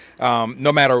articulation.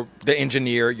 No matter the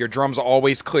engineer, your drums are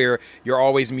always clear. You're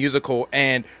always musical.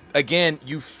 And again,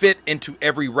 you fit into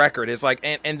every record. It's like,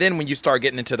 and then when you start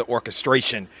getting into the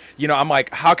orchestration, I'm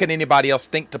like, how can anybody else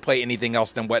think to play anything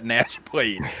else than what Nash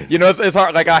played? It's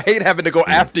hard. Like, I hate having to go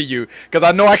after you because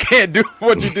I know I can't do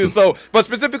what you do. So, but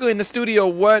specifically in the studio,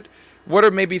 what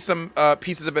are maybe some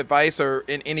pieces of advice or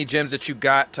in any gems that you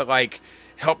got to like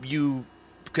help you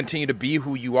continue to be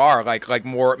who you are? Like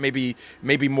more, maybe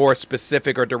more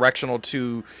specific or directional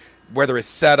to whether it's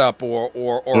setup or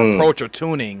approach or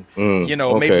tuning,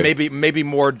 okay. maybe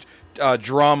more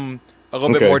drum, a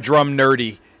little bit more drum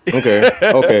nerdy.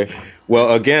 Okay.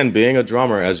 Well, again, being a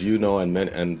drummer, as you know,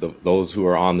 and those who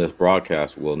are on this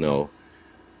broadcast will know,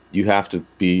 you have to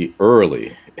be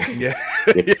early. Yeah.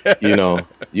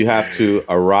 You have to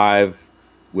arrive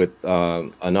with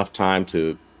enough time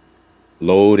to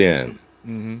load in,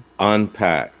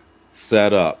 unpack,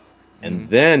 set up, and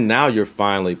then now you're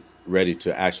finally ready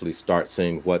to actually start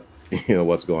seeing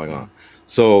what's going on.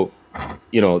 So,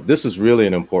 this is really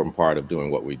an important part of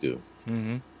doing what we do.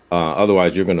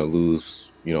 Otherwise, you're going to lose,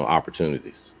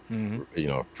 opportunities,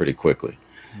 pretty quickly.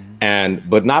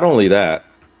 But not only that,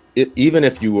 even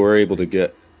if you were able to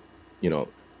get,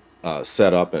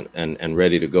 set up and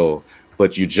ready to go,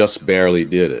 but you just barely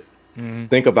did it.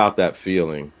 Think about that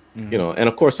feeling, and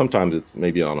of course, sometimes it's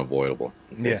maybe unavoidable.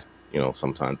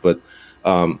 Sometimes, but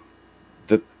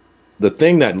the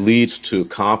thing that leads to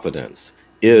confidence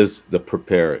is the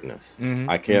preparedness.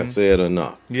 I can't say it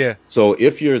enough. Yeah. So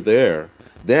if you're there,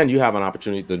 then you have an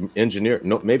opportunity to engineer.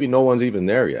 Maybe no one's even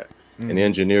there yet, and the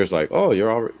engineer's like, "Oh,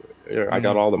 you're already. I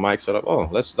got all the mics set up. Oh,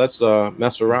 let's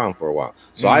mess around for a while."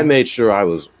 So I made sure I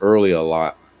was early a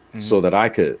lot, so that I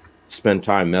could spend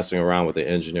time messing around with the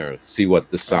engineer and see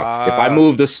what this sound. If I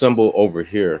move this cymbal over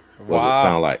here, what does it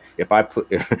sound like?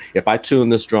 If I tune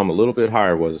this drum a little bit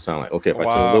higher, what does it sound like? Okay, if I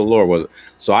tune a little lower, what?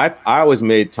 So I always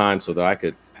made time so that I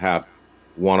could have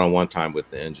one-on-one time with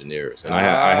the engineers, and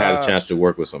I had a chance to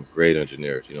work with some great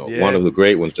engineers. One of the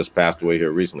great ones just passed away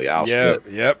here recently, Al Schmidt.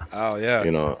 Yep. Oh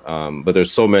yeah. But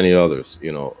there's so many others,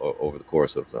 over the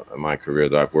course of my career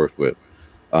that I've worked with,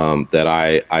 that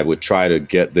I would try to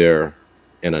get there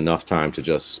in enough time to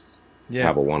just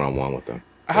have a one-on-one with them.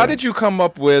 How did you come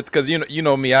up with? Because you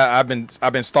know me, I've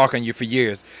been stalking you for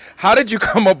years. How did you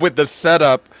come up with the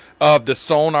setup of the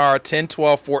Sonar 10,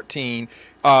 12, 14,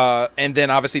 and then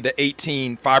obviously the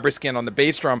 18 fiber skin on the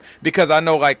bass drum? Because I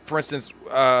know, like for instance,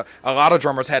 a lot of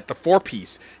drummers had the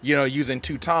 4-piece, using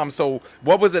 2 toms. So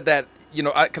what was it that you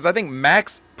know, because I think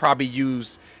Max probably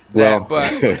used that,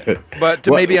 Well, but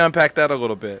to maybe what unpack that a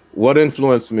little bit. what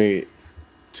influenced me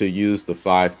to use the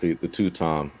 5 beat, the two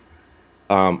toms?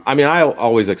 I mean, I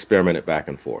always experimented back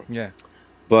and forth, Yeah.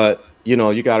 but you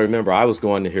know, you got to remember, I was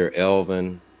going to hear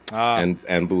Elvin Ah.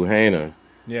 and Buhana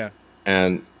Yeah.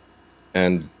 and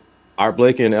and Art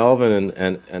Blakey and Elvin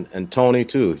and Tony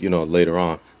too. You know, later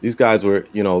on, these guys were,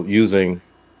 you know, using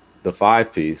the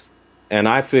 5 piece, and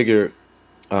I figured,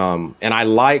 and I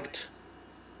liked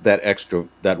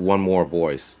that one more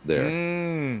voice there.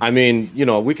 Mm. I mean, you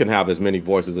know, we can have as many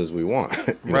voices as we want.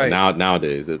 You know, Right.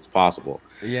 nowadays it's possible.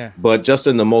 Yeah. But just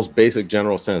in the most basic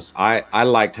general sense, I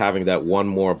liked having that one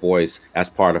more voice as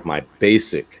part of my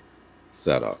basic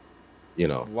setup. You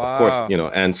know, of course, Wow. you know,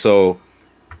 and so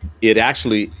it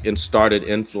actually started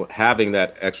having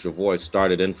that extra voice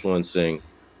started influencing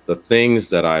the things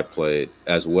that I played,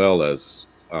 as well as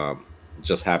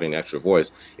just having extra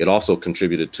voice. It also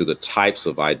contributed to the types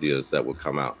of ideas that would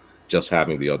come out, just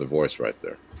having the other voice right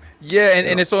there. Yeah, You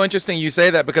and know, it's so interesting you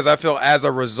say that because I feel as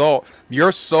a result,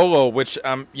 your solo, which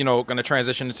I'm, you know, going to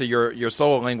transition into your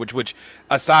solo language, which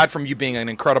aside from you being an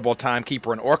incredible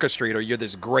timekeeper and orchestrator, you're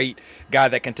this great guy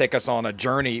that can take us on a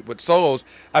journey with solos.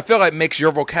 I feel like makes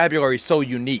your vocabulary so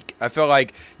unique. I feel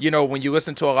like, you know, when you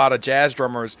listen to a lot of jazz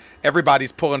drummers,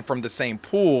 everybody's pulling from the same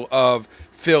pool of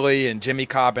Philly and Jimmy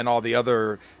Cobb and all the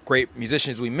other great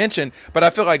musicians we mentioned, but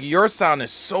I feel like your sound is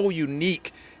so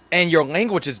unique and your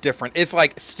language is different. It's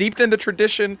like steeped in the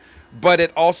tradition, but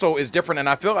it also is different. And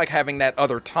I feel like having that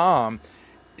other tom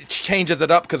changes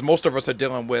it up because most of us are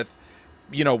dealing with,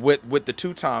 you know, with the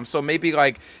two toms. So maybe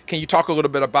like, can you talk a little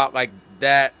bit about like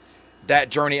that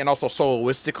journey and also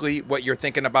soloistically what you're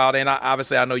thinking about? And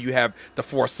obviously I know you have the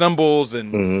four cymbals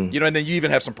and hmm you know, and then you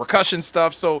even have some percussion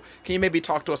stuff. So can you maybe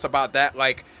talk to us about that,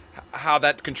 like how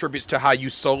that contributes to how you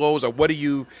solos, or what do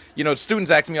you, you know,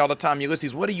 students ask me all the time,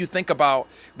 Ulysses, what do you think about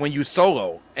when you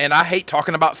solo? And I hate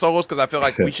talking about solos because I feel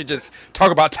like we should just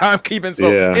talk about timekeeping. So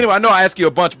Yeah, anyway, I know I ask you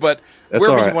a bunch, but that's all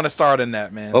wherever you right. want to start in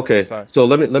that, man. Okay, Sorry. so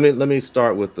let me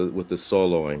start with the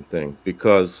soloing thing,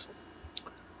 because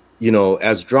you know,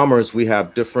 as drummers, we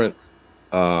have different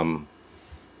um,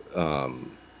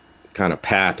 um, kind of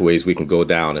pathways we can go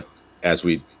down as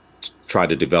we try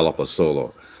to develop a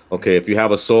solo. Okay, if you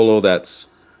have a solo that's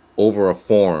over a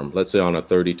form, let's say on a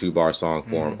 32 bar song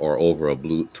form, Mm-hmm. or over a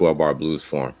 12 bar blues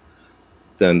form,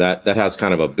 then that has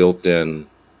kind of a built-in,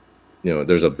 you know,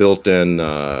 there's a built-in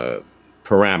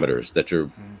parameters that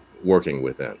you're working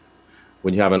within.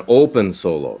 When you have an open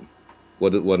solo,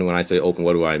 when I say open,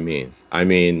 what do I mean? I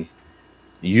mean,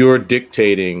 you're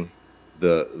dictating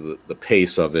the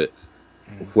pace of it,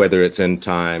 whether it's in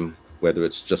time, whether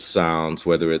it's just sounds,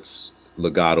 whether it's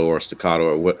legato or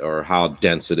staccato, or how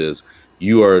dense it is.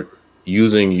 You are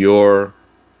using your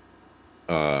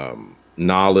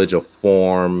knowledge of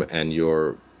form and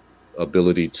your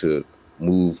ability to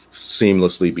move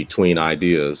seamlessly between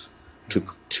ideas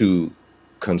to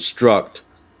construct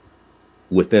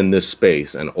within this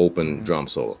space an open Mm-hmm. drum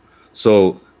solo.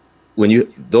 So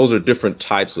those are different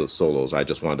types of solos. I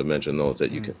just wanted to mention those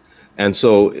that you Mm-hmm. can. And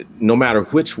so no matter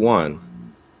which one,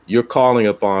 you're calling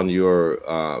upon your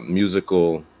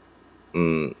musical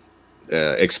mm,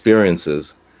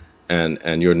 experiences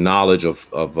and your knowledge of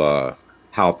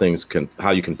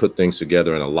how you can put things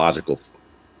together in a logical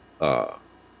uh,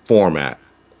 format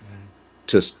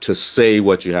to say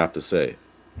what you have to say.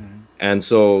 Mm-hmm. And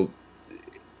so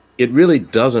it really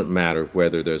doesn't matter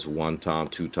whether there's one tom,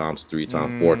 two toms, three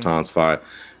toms, four Mm-hmm. toms, five.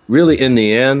 Really, in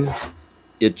the end,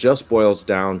 it just boils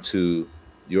down to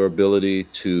your ability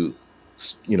to,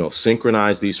 you know,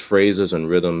 synchronize these phrases and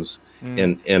rhythms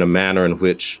Mm-hmm. in a manner in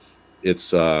which it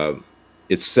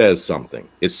says something.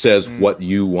 It says what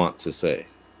you want to say.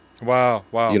 Wow. You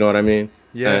Wow. know what I mean?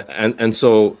 Yeah. And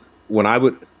so when I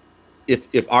would,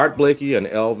 if Art Blakey and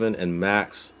Elvin and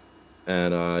Max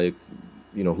and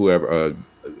you know, whoever,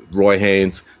 Roy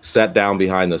Haynes, sat down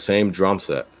behind the same drum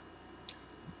set,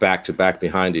 back to back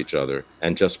behind each other,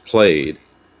 and just played,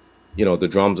 you know, the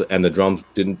drums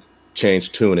didn't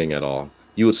change tuning at all,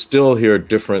 you would still hear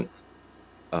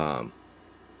um,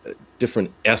 different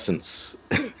essence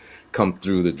come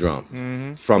through the drums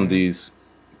Mm-hmm. from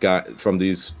Mm-hmm.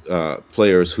 these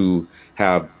players who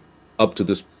have, up to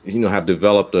this, you know, have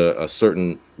developed a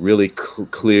certain really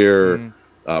clear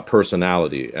Mm-hmm.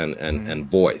 personality Mm-hmm. and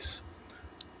voice.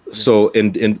 Yeah. So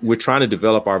and we're trying to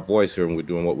develop our voice here, and we're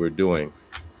doing what we're doing,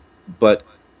 but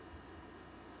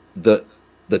the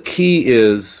the key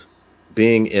is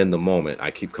being in the moment.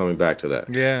 I keep coming back to that,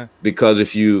 Yeah. because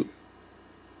if you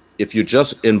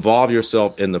just involve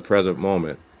yourself in the present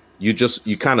moment, you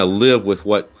kind of live with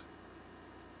what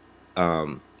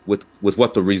with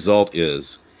what the result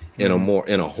is in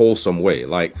a wholesome way.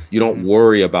 Like, you don't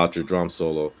worry about your drum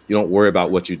solo. You don't worry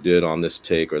about what you did on this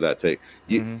take or that take.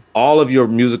 All of your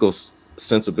musical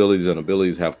sensibilities and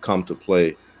abilities have come to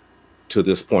play to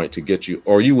this point to get you,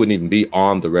 or you wouldn't even be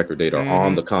on the record date or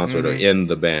on the concert or in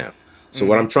the band. So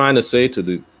what I'm trying to say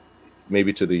to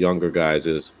maybe to the younger guys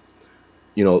is,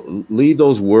 leave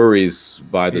those worries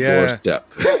by the doorstep.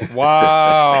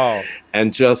 Wow.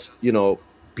 And just,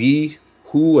 be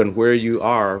who and where you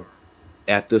are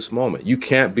at this moment. You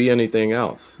can't be anything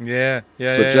else.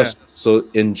 So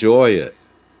enjoy it.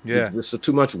 There's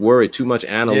too much worry, too much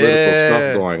analytical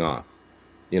stuff going on.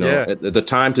 The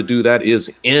time to do that is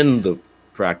in the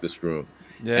practice room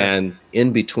and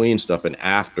in between stuff and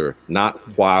after, not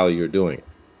while you're doing it.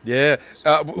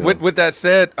 With that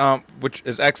said, which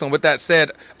is excellent. With that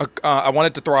said, I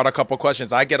wanted to throw out a couple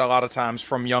questions I get a lot of times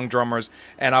from young drummers,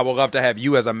 and I would love to have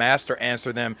you as a master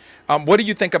answer them. What do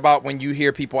you think about when you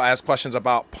hear people ask questions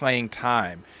about playing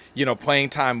time? Playing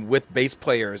time with bass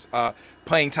players,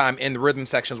 playing time in the rhythm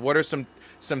sections. What are some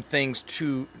things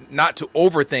to not to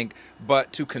overthink,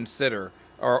 but to consider,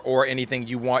 or anything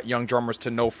you want young drummers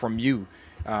to know from you?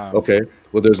 Okay.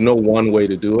 Well, there's no one way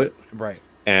to do it. Right.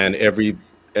 And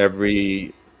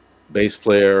every bass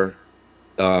player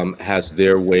has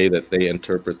their way that they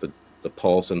interpret the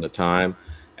pulse and the time.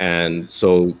 And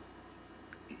so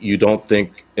you don't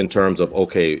think in terms of,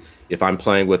 okay, if I'm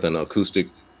playing with an acoustic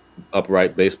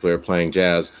upright bass player playing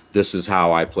jazz, this is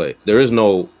how I play. There is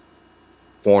no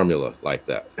formula like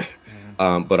that.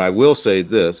 But I will say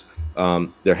this,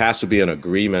 there has to be an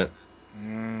agreement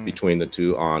between the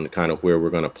two on kind of where we're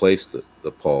going to place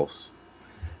the pulse.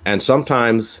 And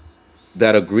sometimes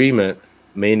that agreement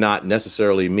may not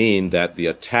necessarily mean that the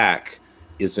attack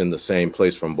is in the same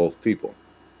place from both people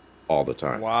all the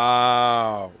time.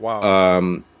 Wow.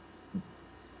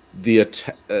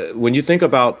 When you think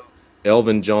about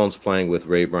Elvin Jones playing with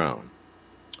Ray Brown,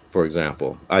 for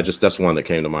example, that's one that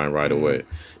came to mind right away,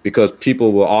 because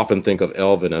people will often think of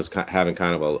Elvin as having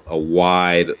kind of a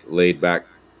wide, laid back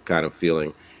kind of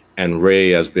feeling, and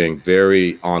Ray as being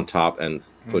very on top and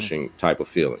pushing type of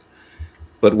feeling.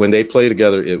 But when they play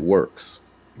together, it works.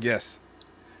 Yes.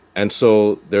 And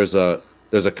so there's a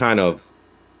kind of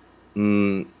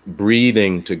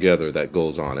breathing together that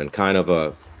goes on, and kind of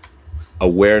a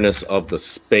awareness of the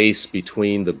space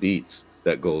between the beats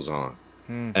that goes on.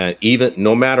 And even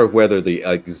no matter whether the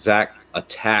exact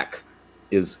attack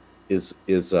is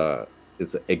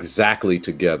exactly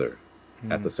together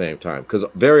at the same time, because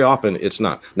very often it's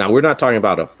not. Now, we're not talking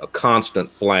about a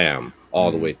constant flam all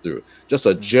the way through, just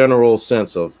a general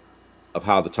sense of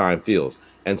how the time feels.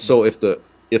 And so if the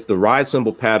ride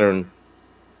cymbal pattern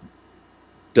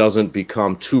doesn't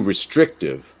become too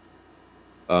restrictive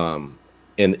in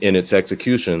its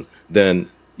execution, then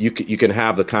you can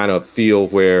have the kind of feel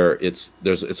where it's a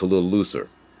little looser.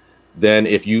 Then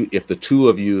if the two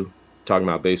of you, talking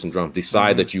about bass and drum,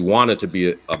 decide that you want it to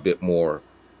be a bit more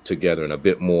together and a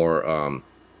bit more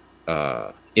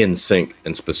in sync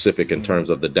and specific in terms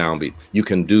of the downbeat, you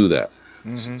can do that.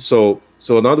 So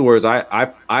in other words,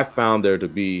 I found there to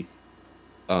be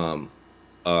a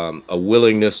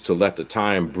willingness to let the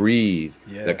time breathe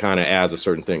that kind of adds a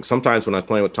certain thing. Sometimes when I was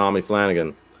playing with Tommy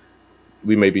Flanagan,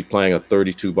 we may be playing a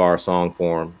 32 bar song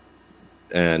for him,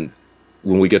 and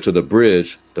when we get to the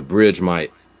bridge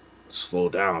might slow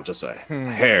down just a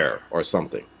hair or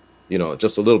something,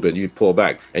 just a little bit. You pull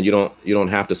back, and you don't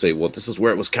have to say, well, this is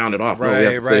where it was counted off.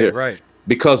 Right.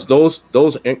 Because those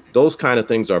kind of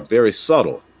things are very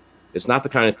subtle. It's not the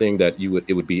kind of thing that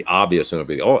it would be obvious and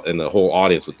the whole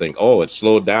audience would think, oh, it's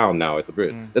slowed down now at the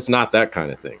bridge. It's not that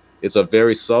kind of thing. It's a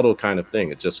very subtle kind of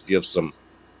thing. It just gives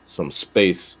some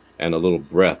space and a little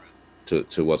breath to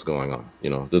what's going on.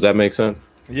 Does that make sense?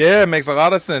 Yeah, it makes a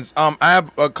lot of sense. I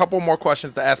have a couple more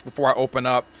questions to ask before I open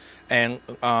up and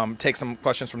take some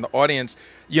questions from the audience.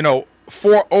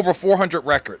 For over 400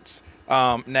 records,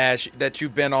 Nash, that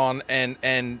you've been on,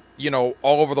 and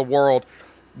all over the world,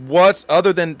 what's,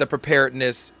 other than the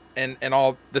preparedness and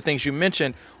all the things you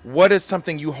mentioned, what is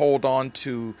something you hold on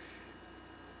to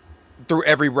through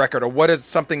every record, or what is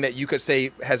something that you could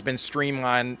say has been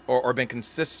streamlined or been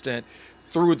consistent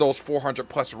through those 400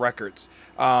 plus records?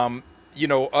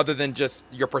 Other than just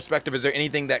your perspective, is there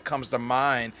anything that comes to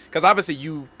mind? Because obviously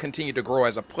you continue to grow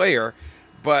as a player,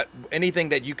 but anything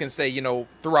that you can say,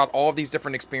 throughout all of these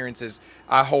different experiences,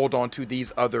 I hold on to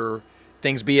these other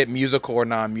things, be it musical or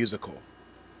non-musical.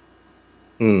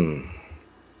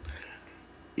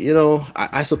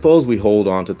 I suppose we hold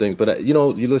on to things, but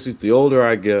Ulysses, the older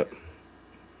I get,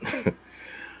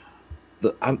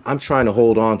 I'm trying to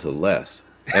hold on to less.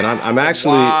 And I'm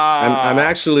actually, I'm Wow.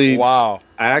 actually, Wow.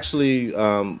 I actually,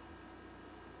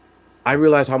 I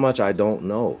realize how much I don't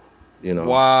know, you know,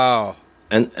 Wow.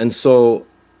 and so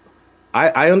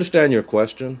I understand your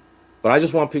question, but I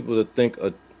just want people to think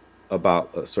about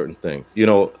a certain thing, you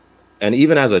know, and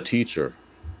even as a teacher,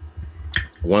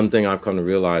 one thing I've come to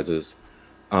realize is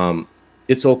um,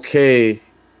 it's okay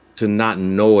to not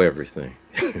know everything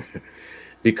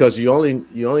because you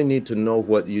only need to know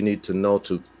what you need to know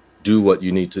to do what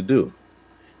you need to do,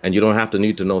 and you don't have to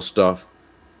need to know stuff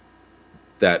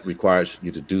that requires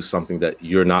you to do something that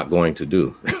you're not going to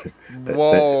do. Whoa.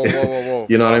 Whoa. Whoa. Whoa.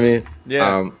 You know what I Wow. mean?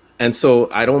 Yeah. And so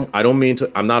I don't mean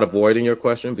to. I'm not avoiding your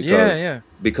question Yeah. Yeah.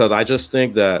 because I just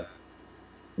think that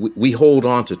we hold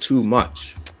on to too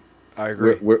much. I We're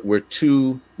agree. we're, we're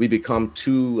too we become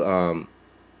too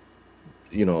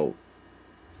you know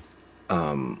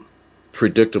um,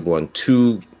 predictable and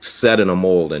too set in a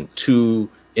mold and too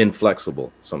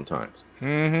inflexible sometimes.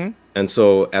 Mm-hmm. And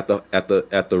so at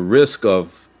the risk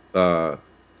of uh,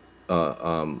 uh,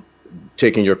 um,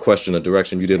 taking your question a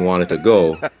direction you didn't want it to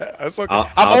go, That's okay. I'm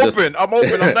I'll just open. I'm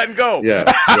open. I'm letting go.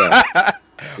 yeah, yeah,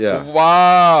 yeah.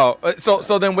 Wow.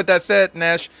 So then with that said,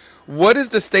 Nash, what is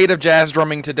the state of jazz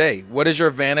drumming today? What is your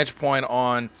vantage point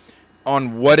on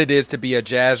what it is to be a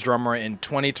jazz drummer in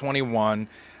 2021?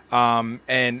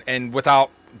 And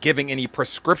without giving any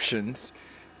prescriptions,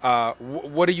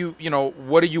 what do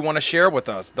what do you want to share with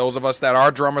us? Those of us that are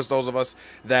drummers, those of us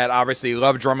that obviously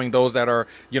love drumming, those that are,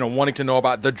 wanting to know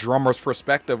about the drummer's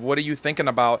perspective. What are you thinking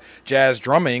about jazz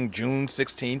drumming June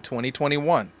 16,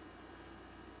 2021?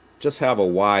 Just have a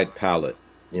wide palette.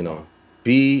 You Wow. know,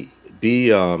 be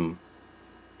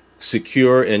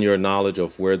secure in your knowledge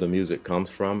of where the music comes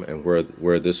from and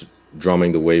where this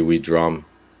drumming, the way we drum,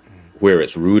 where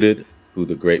it's rooted, who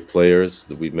the great players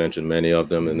that we've mentioned, many of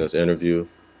them in this interview,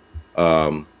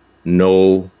 um,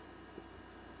 know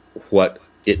what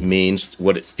it means,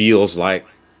 what it feels like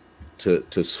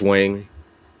to swing,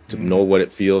 to know what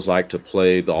it feels like to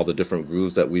play all the different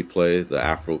grooves that we play, the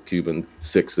Afro-Cuban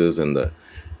sixes and the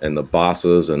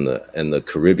bossas and the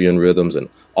Caribbean rhythms and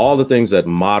all the things that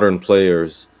modern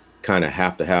players kind of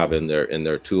have to have in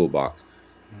their toolbox.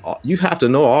 You have to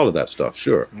know all of that stuff,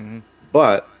 sure, Mm-hmm.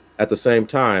 but at the same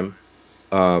time,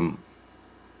 um,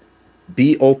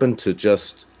 be open to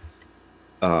just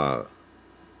uh,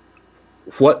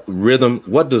 what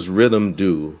does rhythm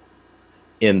do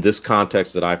in this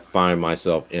context that I find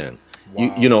myself in. You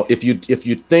Wow. know, if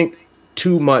you think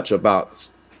too much about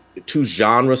too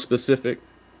genre specific,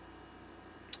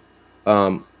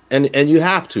 and you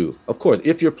have to, of course,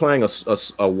 if you're playing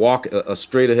a walk a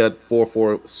straight ahead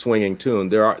 4/4 swinging tune,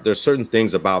 there's certain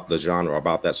things about the genre,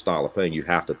 about that style of playing you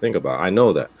have to think about. I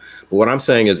know that, but what I'm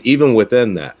saying is even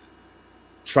within that,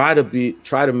 try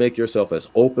to make yourself as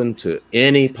open to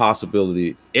any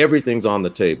possibility. Everything's on the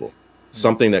table.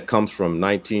 Something that comes from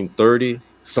 1930,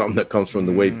 something that comes from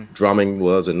the way Mm-hmm. drumming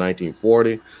was in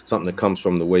 1940, something that comes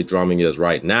from the way drumming is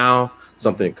right now,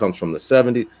 something that comes from the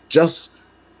 70s. Just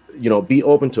be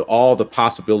open to all the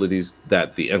possibilities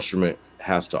that the instrument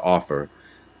has to offer,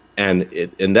 and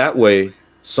in that way,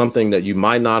 something that you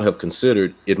might not have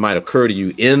considered, it might occur to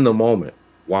you in the moment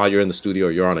while you're in the studio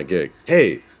or you're on a gig.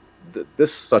 Hey,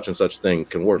 this such and such thing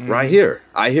can work right Mm-hmm. here.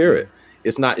 I hear it.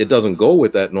 It doesn't go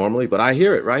with that normally, but I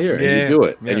hear it right here, and you Yeah. do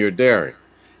it, and Yeah. you're daring.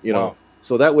 Wow.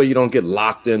 So that way you don't get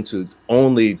locked into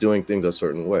only doing things a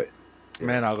certain way.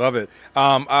 Man, I love it.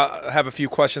 I have a few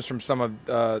questions from some of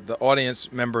the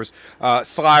audience members.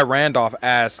 Sly Randolph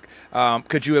asked,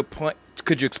 could you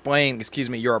explain, excuse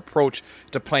me, your approach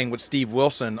to playing with Steve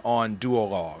Wilson on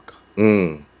Duolog?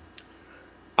 Mm.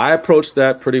 I approach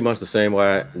that pretty much the same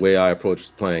way I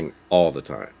approach playing all the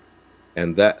time.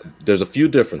 And that there's a few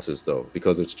differences though,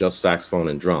 because it's just saxophone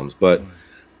and drums. But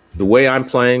the way I'm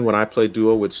playing when I play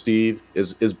duo with Steve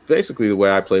is basically the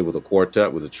way I play with a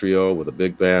quartet, with a trio, with a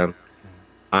big band.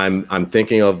 I'm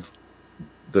thinking of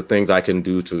the things I can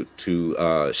do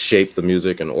to shape the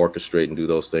music and orchestrate and do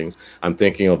those things. I'm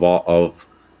thinking of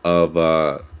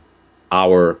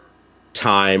our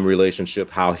time relationship,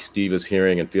 how Steve is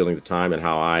hearing and feeling the time, and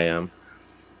how I am.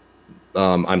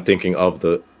 I'm thinking of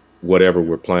the whatever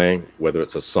we're playing, whether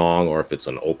it's a song or if it's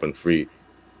an open, free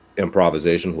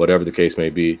improvisation, whatever the case may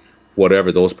be.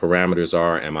 Whatever those parameters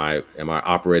are, am I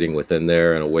operating within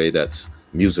there in a way that's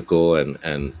musical and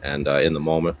in the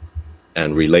moment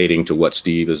and relating to what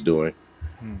Steve is doing?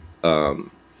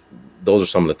 Um, those are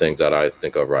some of the things that I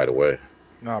think of right away.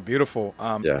 No, beautiful.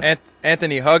 Yeah.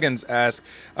 Anthony Huggins asked,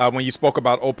 when you spoke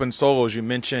about open solos, you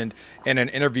mentioned in an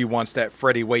interview once that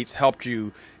Freddie Waits helped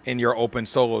you in your open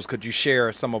solos. Could you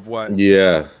share some of what?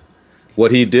 Yeah.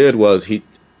 What he did was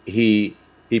he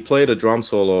he played a drum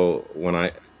solo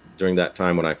during that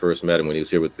time when I first met him, when he was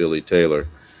here with Billy Taylor,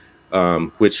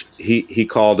 which he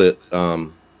called it.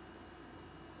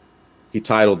 He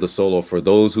titled the solo "For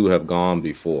Those Who Have Gone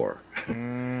Before,"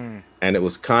 and it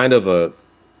was kind of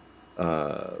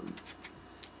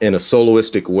in a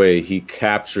soloistic way. He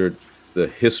captured the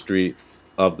history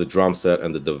of the drum set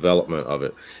and the development of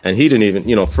it. And he didn't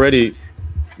even, Freddie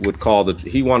would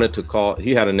he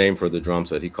had a name for the drum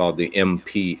set. He called the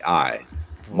MPI,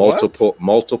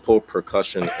 multiple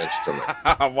percussion instrument.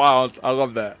 Wow, I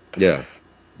love that. Yeah,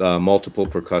 the multiple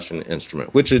percussion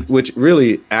instrument, which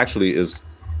really actually is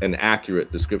an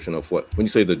accurate description of when you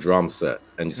say the drum set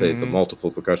and you say the multiple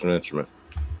percussion instrument,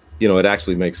 it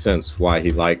actually makes sense why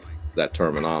he liked that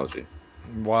terminology.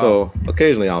 Wow. So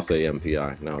occasionally I'll say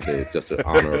MPI nowadays, just to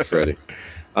honor Freddie.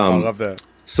 I love that.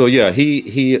 So yeah,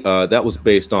 he that was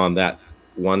based on that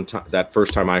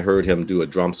first time I heard him do a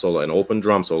drum solo, an open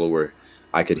drum solo, where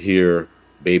I could hear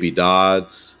Baby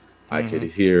Dodds, I could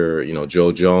hear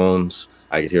Joe Jones,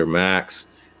 I could hear Max,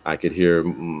 I could hear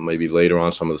maybe later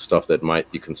on some of the stuff that might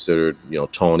be considered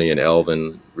Tony and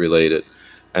Elvin related,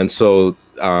 and so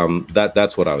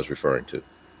that's what I was referring to.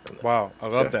 Wow, I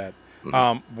love that.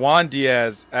 Juan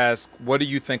Diaz asks, what do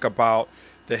you think about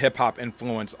the hip hop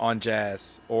influence on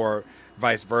jazz, or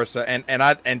vice versa?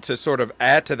 And to sort of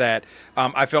add to that,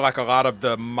 I feel like a lot of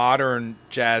the modern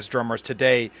jazz drummers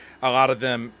today, a lot of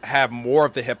them have more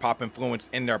of the hip hop influence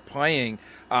in their playing,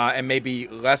 and maybe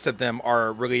less of them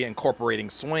are really incorporating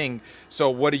swing.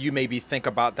 So what do you maybe think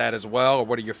about that as well, or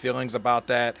what are your feelings about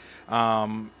that?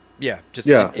 Any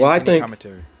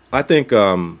commentary. I think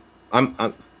I'm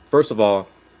first of all,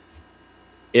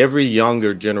 every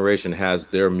younger generation has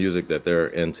their music that they're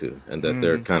into and that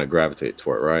they're kind of gravitate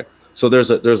toward, right? So there's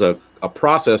a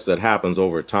process that happens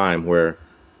over time where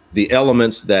the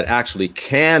elements that actually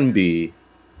can be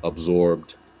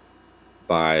absorbed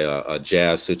by a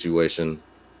jazz situation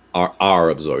are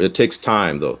absorbed. It takes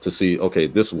time though to see, okay,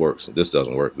 this works, this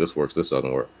doesn't work, this works, this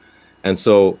doesn't work. And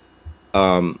so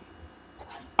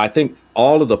I think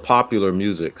all of the popular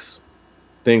musics,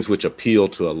 things which appeal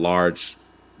to a large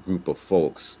group of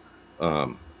folks,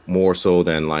 more so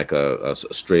than like a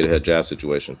straight ahead jazz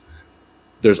situation,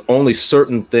 there's only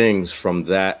certain things from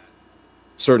that,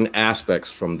 certain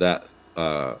aspects from that,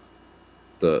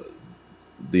 the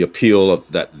appeal of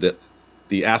that,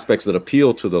 the aspects that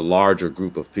appeal to the larger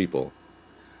group of people.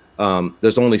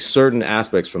 There's only certain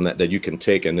aspects from that you can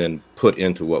take and then put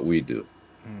into what we do.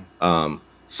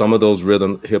 Some of those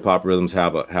hip hop rhythms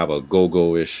have a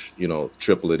go-go-ish,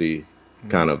 triplet-y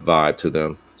kind of vibe to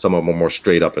them. Some of them are more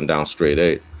straight up and down, straight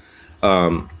eight.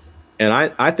 And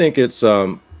I think it's,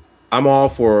 I'm all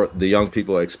for the young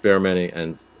people experimenting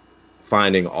and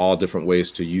finding all different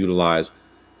ways to utilize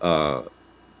the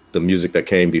music that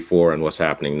came before and what's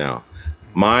happening now.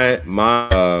 My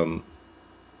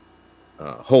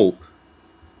hope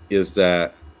is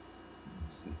that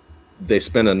they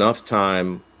spend enough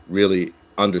time really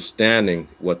understanding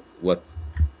what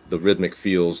the rhythmic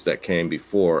feels that came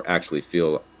before actually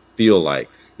feel like,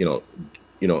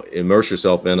 immerse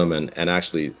yourself in them and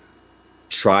actually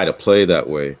try to play that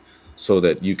way, so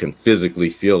that you can physically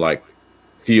feel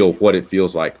what it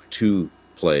feels like to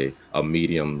play a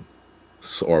medium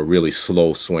or really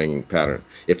slow swing pattern.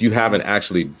 If you haven't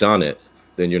actually done it,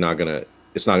 then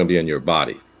it's not gonna be in your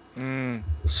body.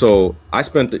 So I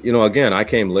spent, again, I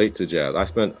came late to jazz. I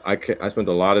spent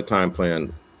a lot of time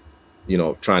playing,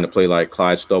 trying to play like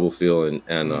Clyde Stubblefield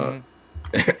and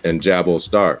Jabbo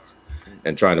Starks,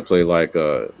 and trying to play like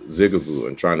Zigaboo,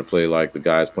 and trying to play like the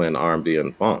guys playing R&B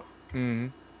and funk.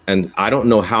 And I don't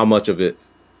know how much of it,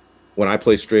 when I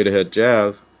play straight ahead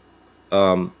jazz,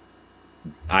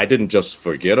 I didn't just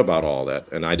forget about all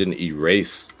that, and I didn't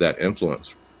erase that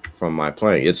influence from my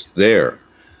playing. It's there.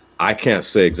 I can't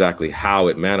say exactly how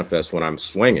it manifests when I'm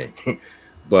swinging,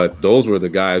 but those were the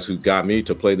guys who got me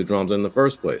to play the drums in the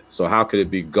first place. So how could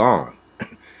it be gone?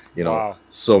 Wow.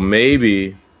 So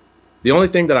maybe the only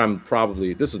thing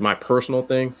that this is my personal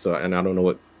thing, and I don't know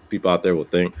what people out there will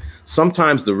think.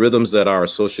 Sometimes the rhythms that are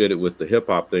associated with the hip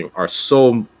hop thing are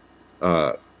so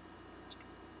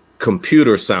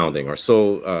computer sounding, or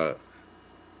so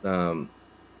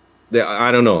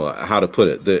I don't know how to put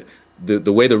it.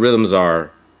 The way the rhythms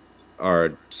are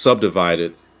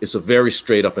subdivided, it's a very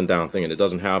straight up and down thing, and it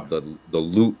doesn't have the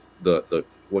loop, the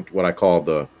what I call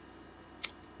the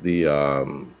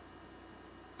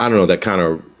I don't know, that kind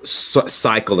of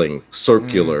cycling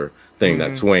circular thing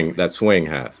that swing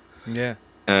has. Yeah.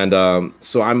 And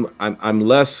so I'm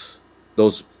less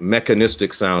those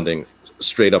mechanistic sounding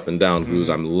straight up and down grooves.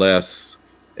 I'm less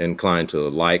inclined to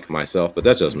like myself, but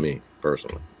that's just me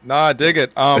personally. No, I dig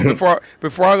it.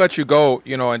 Before I let you go,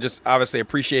 and just obviously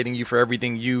appreciating you for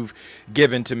everything you've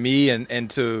given to me and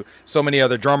to so many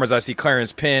other drummers. I see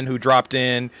Clarence Penn who dropped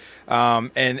in,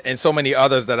 and so many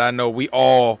others that I know we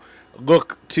all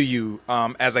look to you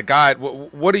as a guide.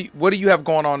 What do you have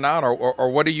going on now, or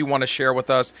what do you want to share with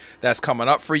us that's coming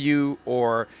up for you,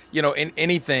 or in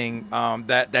anything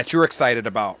that you're excited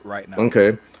about right now?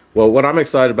 Okay. Well, what I'm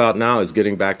excited about now is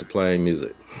getting back to playing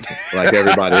music, like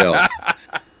everybody else.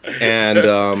 And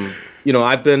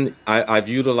I've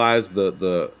utilized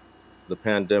the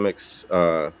pandemic's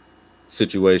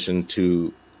situation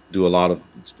to do a lot of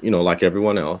like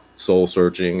everyone else, soul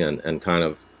searching and kind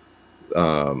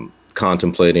of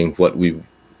contemplating what we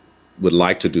would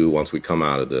like to do once we come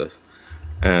out of this.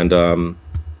 And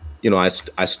I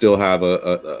still have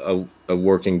a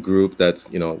working group that's,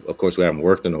 of course we haven't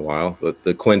worked in a while, but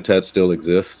the quintet still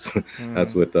exists.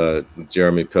 That's with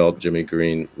Jeremy Pelt, Jimmy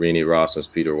Green, Renee Ross,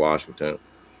 and Peter Washington.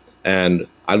 And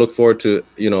I look forward to,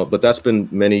 but that's been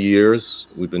many years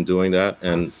we've been doing that.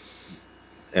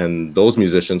 And those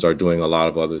musicians are doing a lot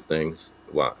of other things,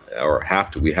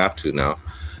 we have to now.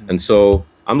 And so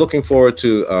I'm looking forward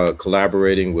to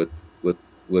collaborating with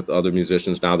other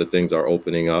musicians now that things are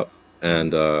opening up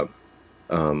and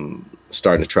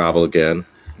starting to travel again.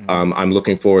 I'm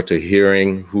looking forward to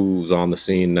hearing who's on the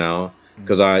scene now,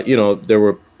 because there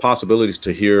were possibilities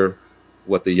to hear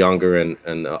what the younger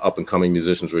and up and coming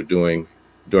musicians were doing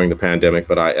during the pandemic.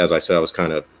 But as I said, I was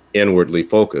kind of inwardly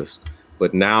focused.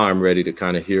 But now I'm ready to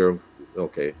kind of hear,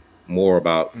 more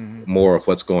about more of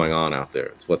what's going on out there.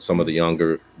 It's what some of the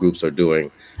younger groups are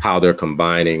doing, how they're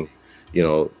combining,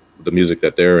 the music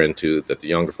that they're into, that the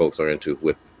younger folks are into,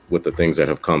 with the things that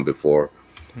have come before.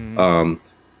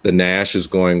 The Nash is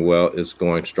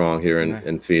going strong here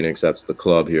in Phoenix. That's the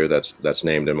club here that's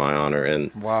named in my honor,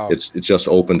 and wow, it's just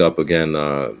opened up again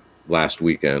last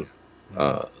weekend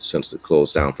since it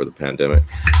closed down for the pandemic.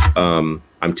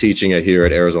 I'm teaching it here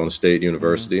at Arizona State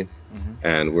University,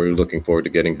 and we're looking forward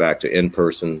to getting back to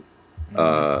in-person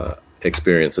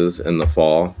experiences in the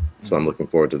fall. So I'm looking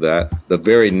forward to that. The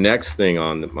very next thing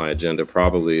on my agenda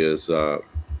probably is the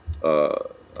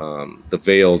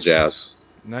Vail Jazz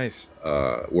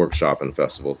Workshop and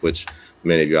Festival, which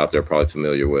many of you out there are probably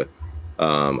familiar with.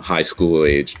 High school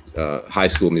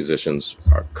musicians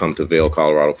come to Vail,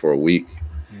 Colorado for a week.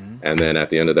 And then at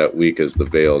the end of that week is the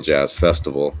Vail Jazz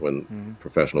Festival, when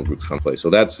professional groups come play. So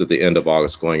that's at the end of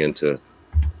August, going into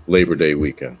Labor Day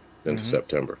weekend, into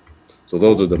September. So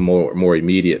those are the more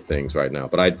immediate things right now.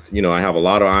 But I have a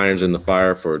lot of irons in the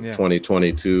fire for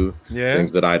 2022.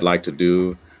 Things that I'd like to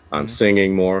do. I'm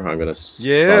singing more. I'm gonna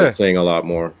start sing a lot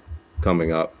more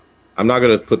coming up. I'm not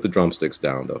gonna put the drumsticks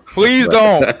down though. Please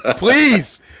don't.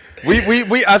 Please.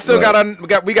 I still got our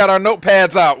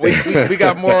notepads out. We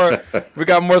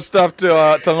got more stuff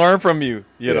to learn from you.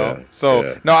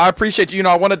 So no, I appreciate you.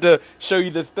 I wanted to show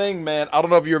you this thing, man. I don't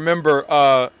know if you remember.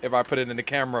 If I put it in the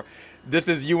camera, this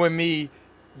is you and me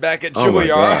back at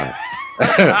Juilliard.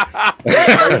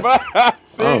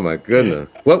 Oh my goodness!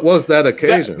 What was that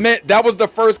occasion? That was the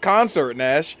first concert,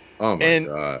 Nash. Oh my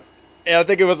God! And I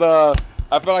think it was I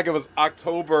feel like it was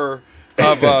October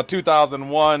of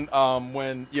 2001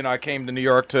 when I came to New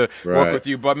York to work with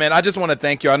you. But man, I just want to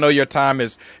thank you. I know your time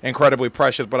is incredibly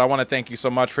precious, but I want to thank you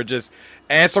so much for just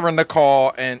answering the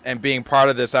call and being part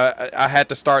of this. I had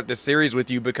to start this series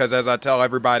with you because, as I tell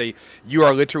everybody, you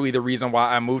are literally the reason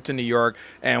why I moved to New York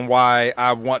and why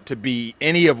I want to be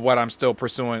any of what I'm still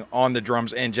pursuing on the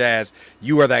drums and jazz.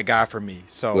 You are that guy for me.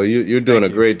 So well, you're doing a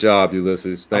great job,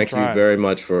 Ulysses. Thank you very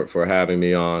much for having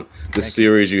me on. The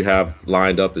series you have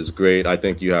lined up is great. I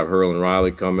think you have Herlin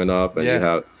Riley coming up, and you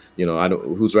have, I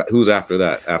don't who's after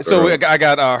that. I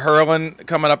got Herlin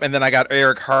coming up, and then I got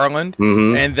Eric Harland,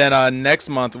 and then next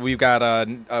month we got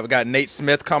Nate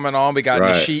Smith coming on. We got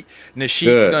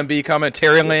Nasheet's going to be coming.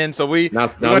 Terry Lynn. So we now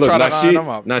look,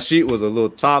 Nasheet was a little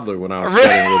toddler when I was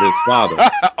studying with his father.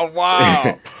 Oh,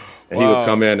 wow. And he would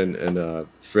come in and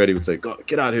Freddie would say, "Go,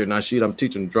 get out of here, Nasheet. I'm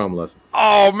teaching drum lesson."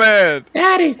 Oh man,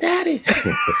 Daddy.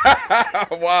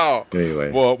 Wow.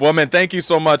 Anyway, well, man, thank you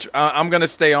so much. I'm gonna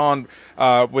stay on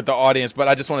with the audience, but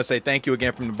I just want to say thank you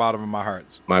again from the bottom of my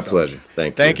heart. My pleasure.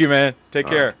 Thank you, man. Take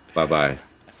care. Bye bye.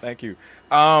 Thank you.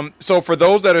 So for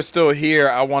those that are still here,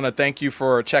 I want to thank you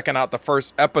for checking out the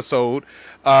first episode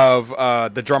of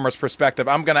The Drummer's Perspective.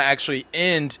 I'm gonna actually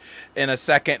end in a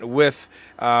second with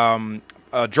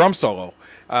a drum solo.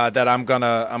 that I'm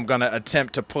gonna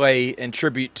attempt to play in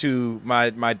tribute to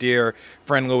my dear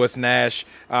friend Lewis Nash.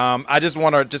 I just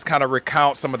want to just kind of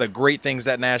recount some of the great things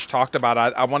that Nash talked about.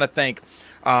 I want to thank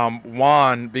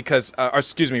Juan because, or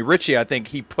excuse me, Richie. I think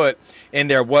he put in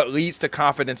there, what leads to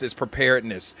confidence is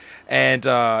preparedness, and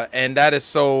that is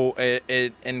so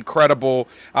incredible.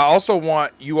 I also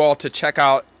want you all to check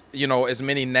out, you know, as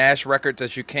many Nash records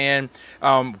as you can.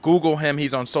 Google him;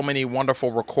 he's on so many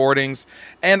wonderful recordings,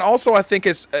 and also I think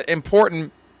it's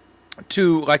important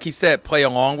to, like he said, play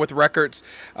along with records.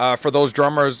 For those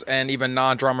drummers and even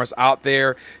non-drummers out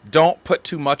there, don't put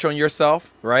too much on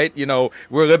yourself, right? You know,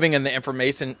 we're living in the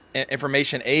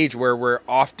information age where we're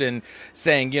often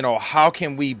saying, you know, how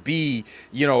can we be,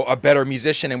 you know, a better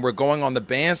musician, and we're going on the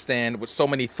bandstand with so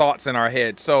many thoughts in our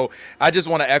head. So I just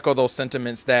want to echo those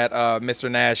sentiments that Mr.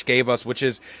 Nash gave us, which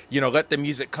is, you know, let the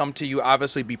music come to you.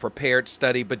 Obviously be prepared,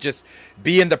 study, but just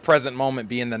be in the present moment,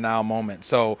 be in the now moment.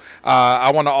 So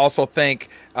I want to also thank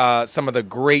some of the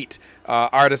great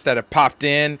artists that have popped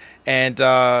in, and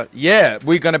yeah,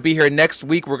 we're going to be here next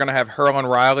week. We're going to have Herlin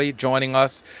Riley joining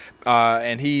us,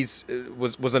 and he's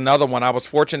was another one. I was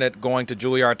fortunate going to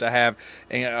Juilliard to have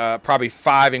probably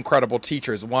 5 incredible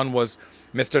teachers. One was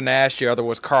Mr. Nash, the other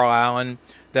was Carl Allen.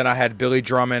 Then I had Billy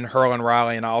Drummond, Herlin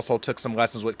Riley, and I also took some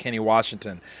lessons with Kenny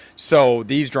Washington. So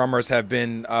these drummers have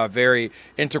been very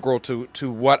integral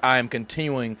to what I am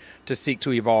continuing to seek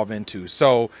to evolve into.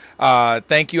 So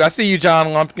thank you. I see you,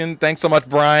 John Lumpkin. Thanks so much,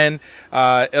 Brian.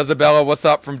 Isabella, what's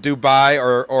up from Dubai,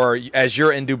 or as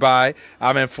you're in Dubai,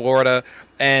 I'm in Florida.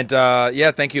 And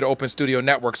yeah, thank you to Open Studio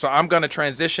Network. So I'm going to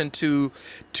transition to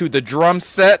the drum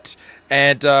set,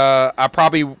 and I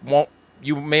probably won't.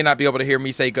 You may not be able to hear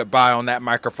me say goodbye on that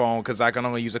microphone because I can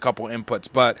only use a couple inputs.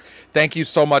 But thank you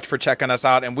so much for checking us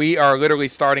out. And we are literally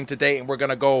starting today, and we're going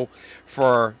to go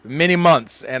for many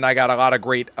months. And I got a lot of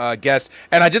great guests.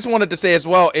 And I just wanted to say as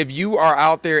well, if you are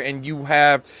out there and you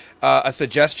have a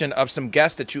suggestion of some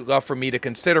guests that you'd love for me to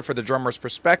consider for the drummer's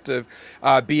perspective,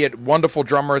 be it wonderful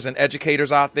drummers and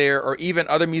educators out there, or even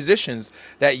other musicians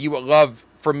that you would love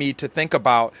for me to think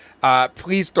about,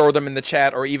 please throw them in the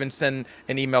chat or even send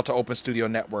an email to Open Studio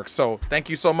Network. So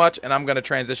thank you so much, and I'm going to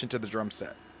transition to the drum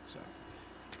set. So.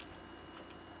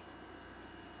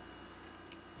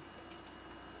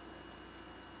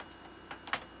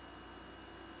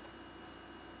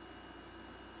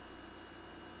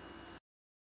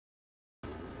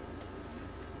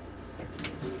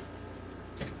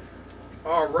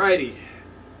 Alrighty.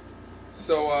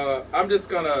 So I'm just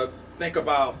going to think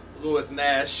about Lewis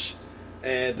Nash,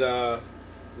 and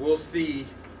we'll see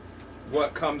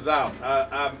what comes out.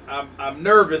 I'm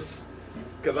nervous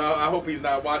because I hope he's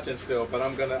not watching still, but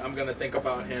I'm gonna think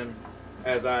about him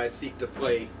as I seek to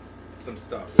play some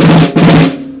stuff.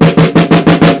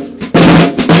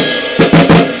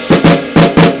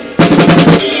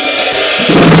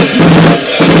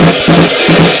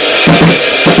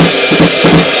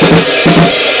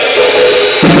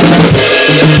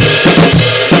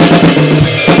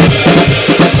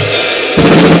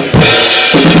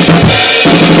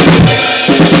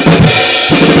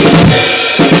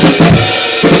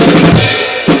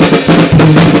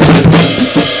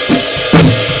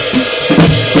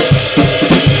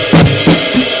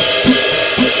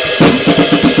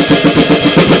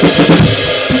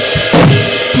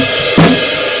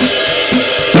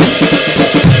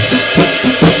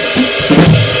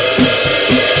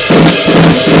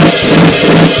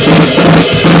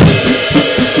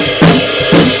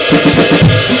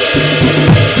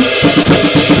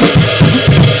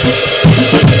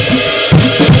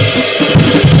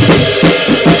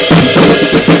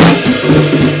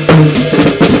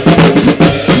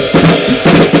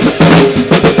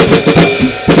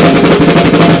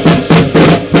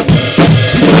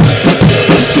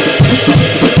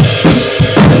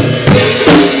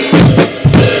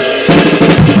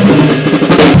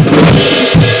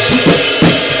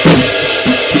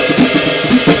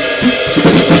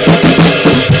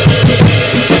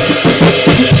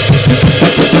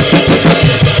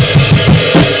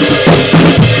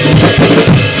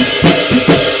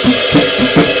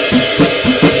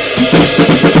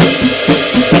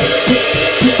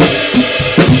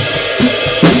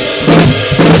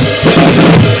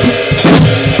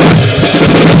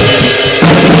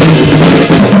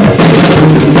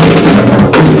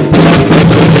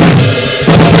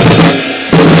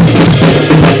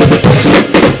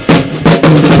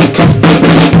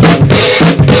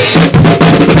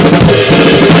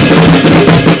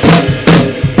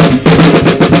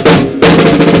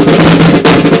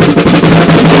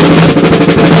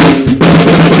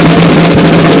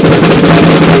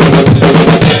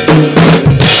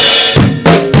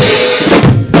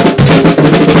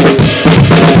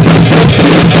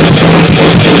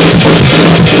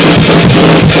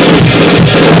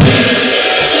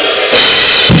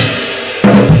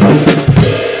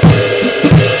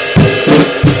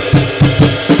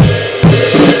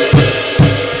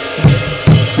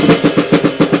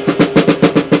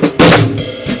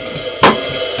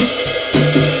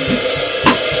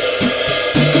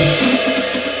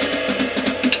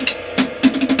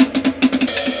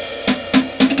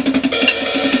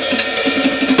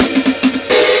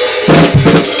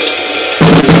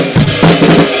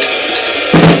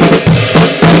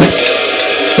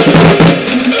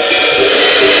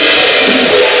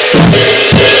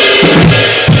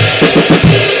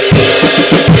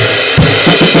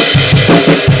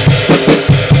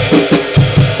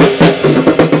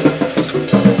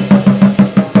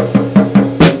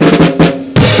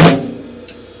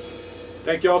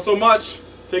 Thank y'all so much.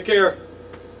 Take care.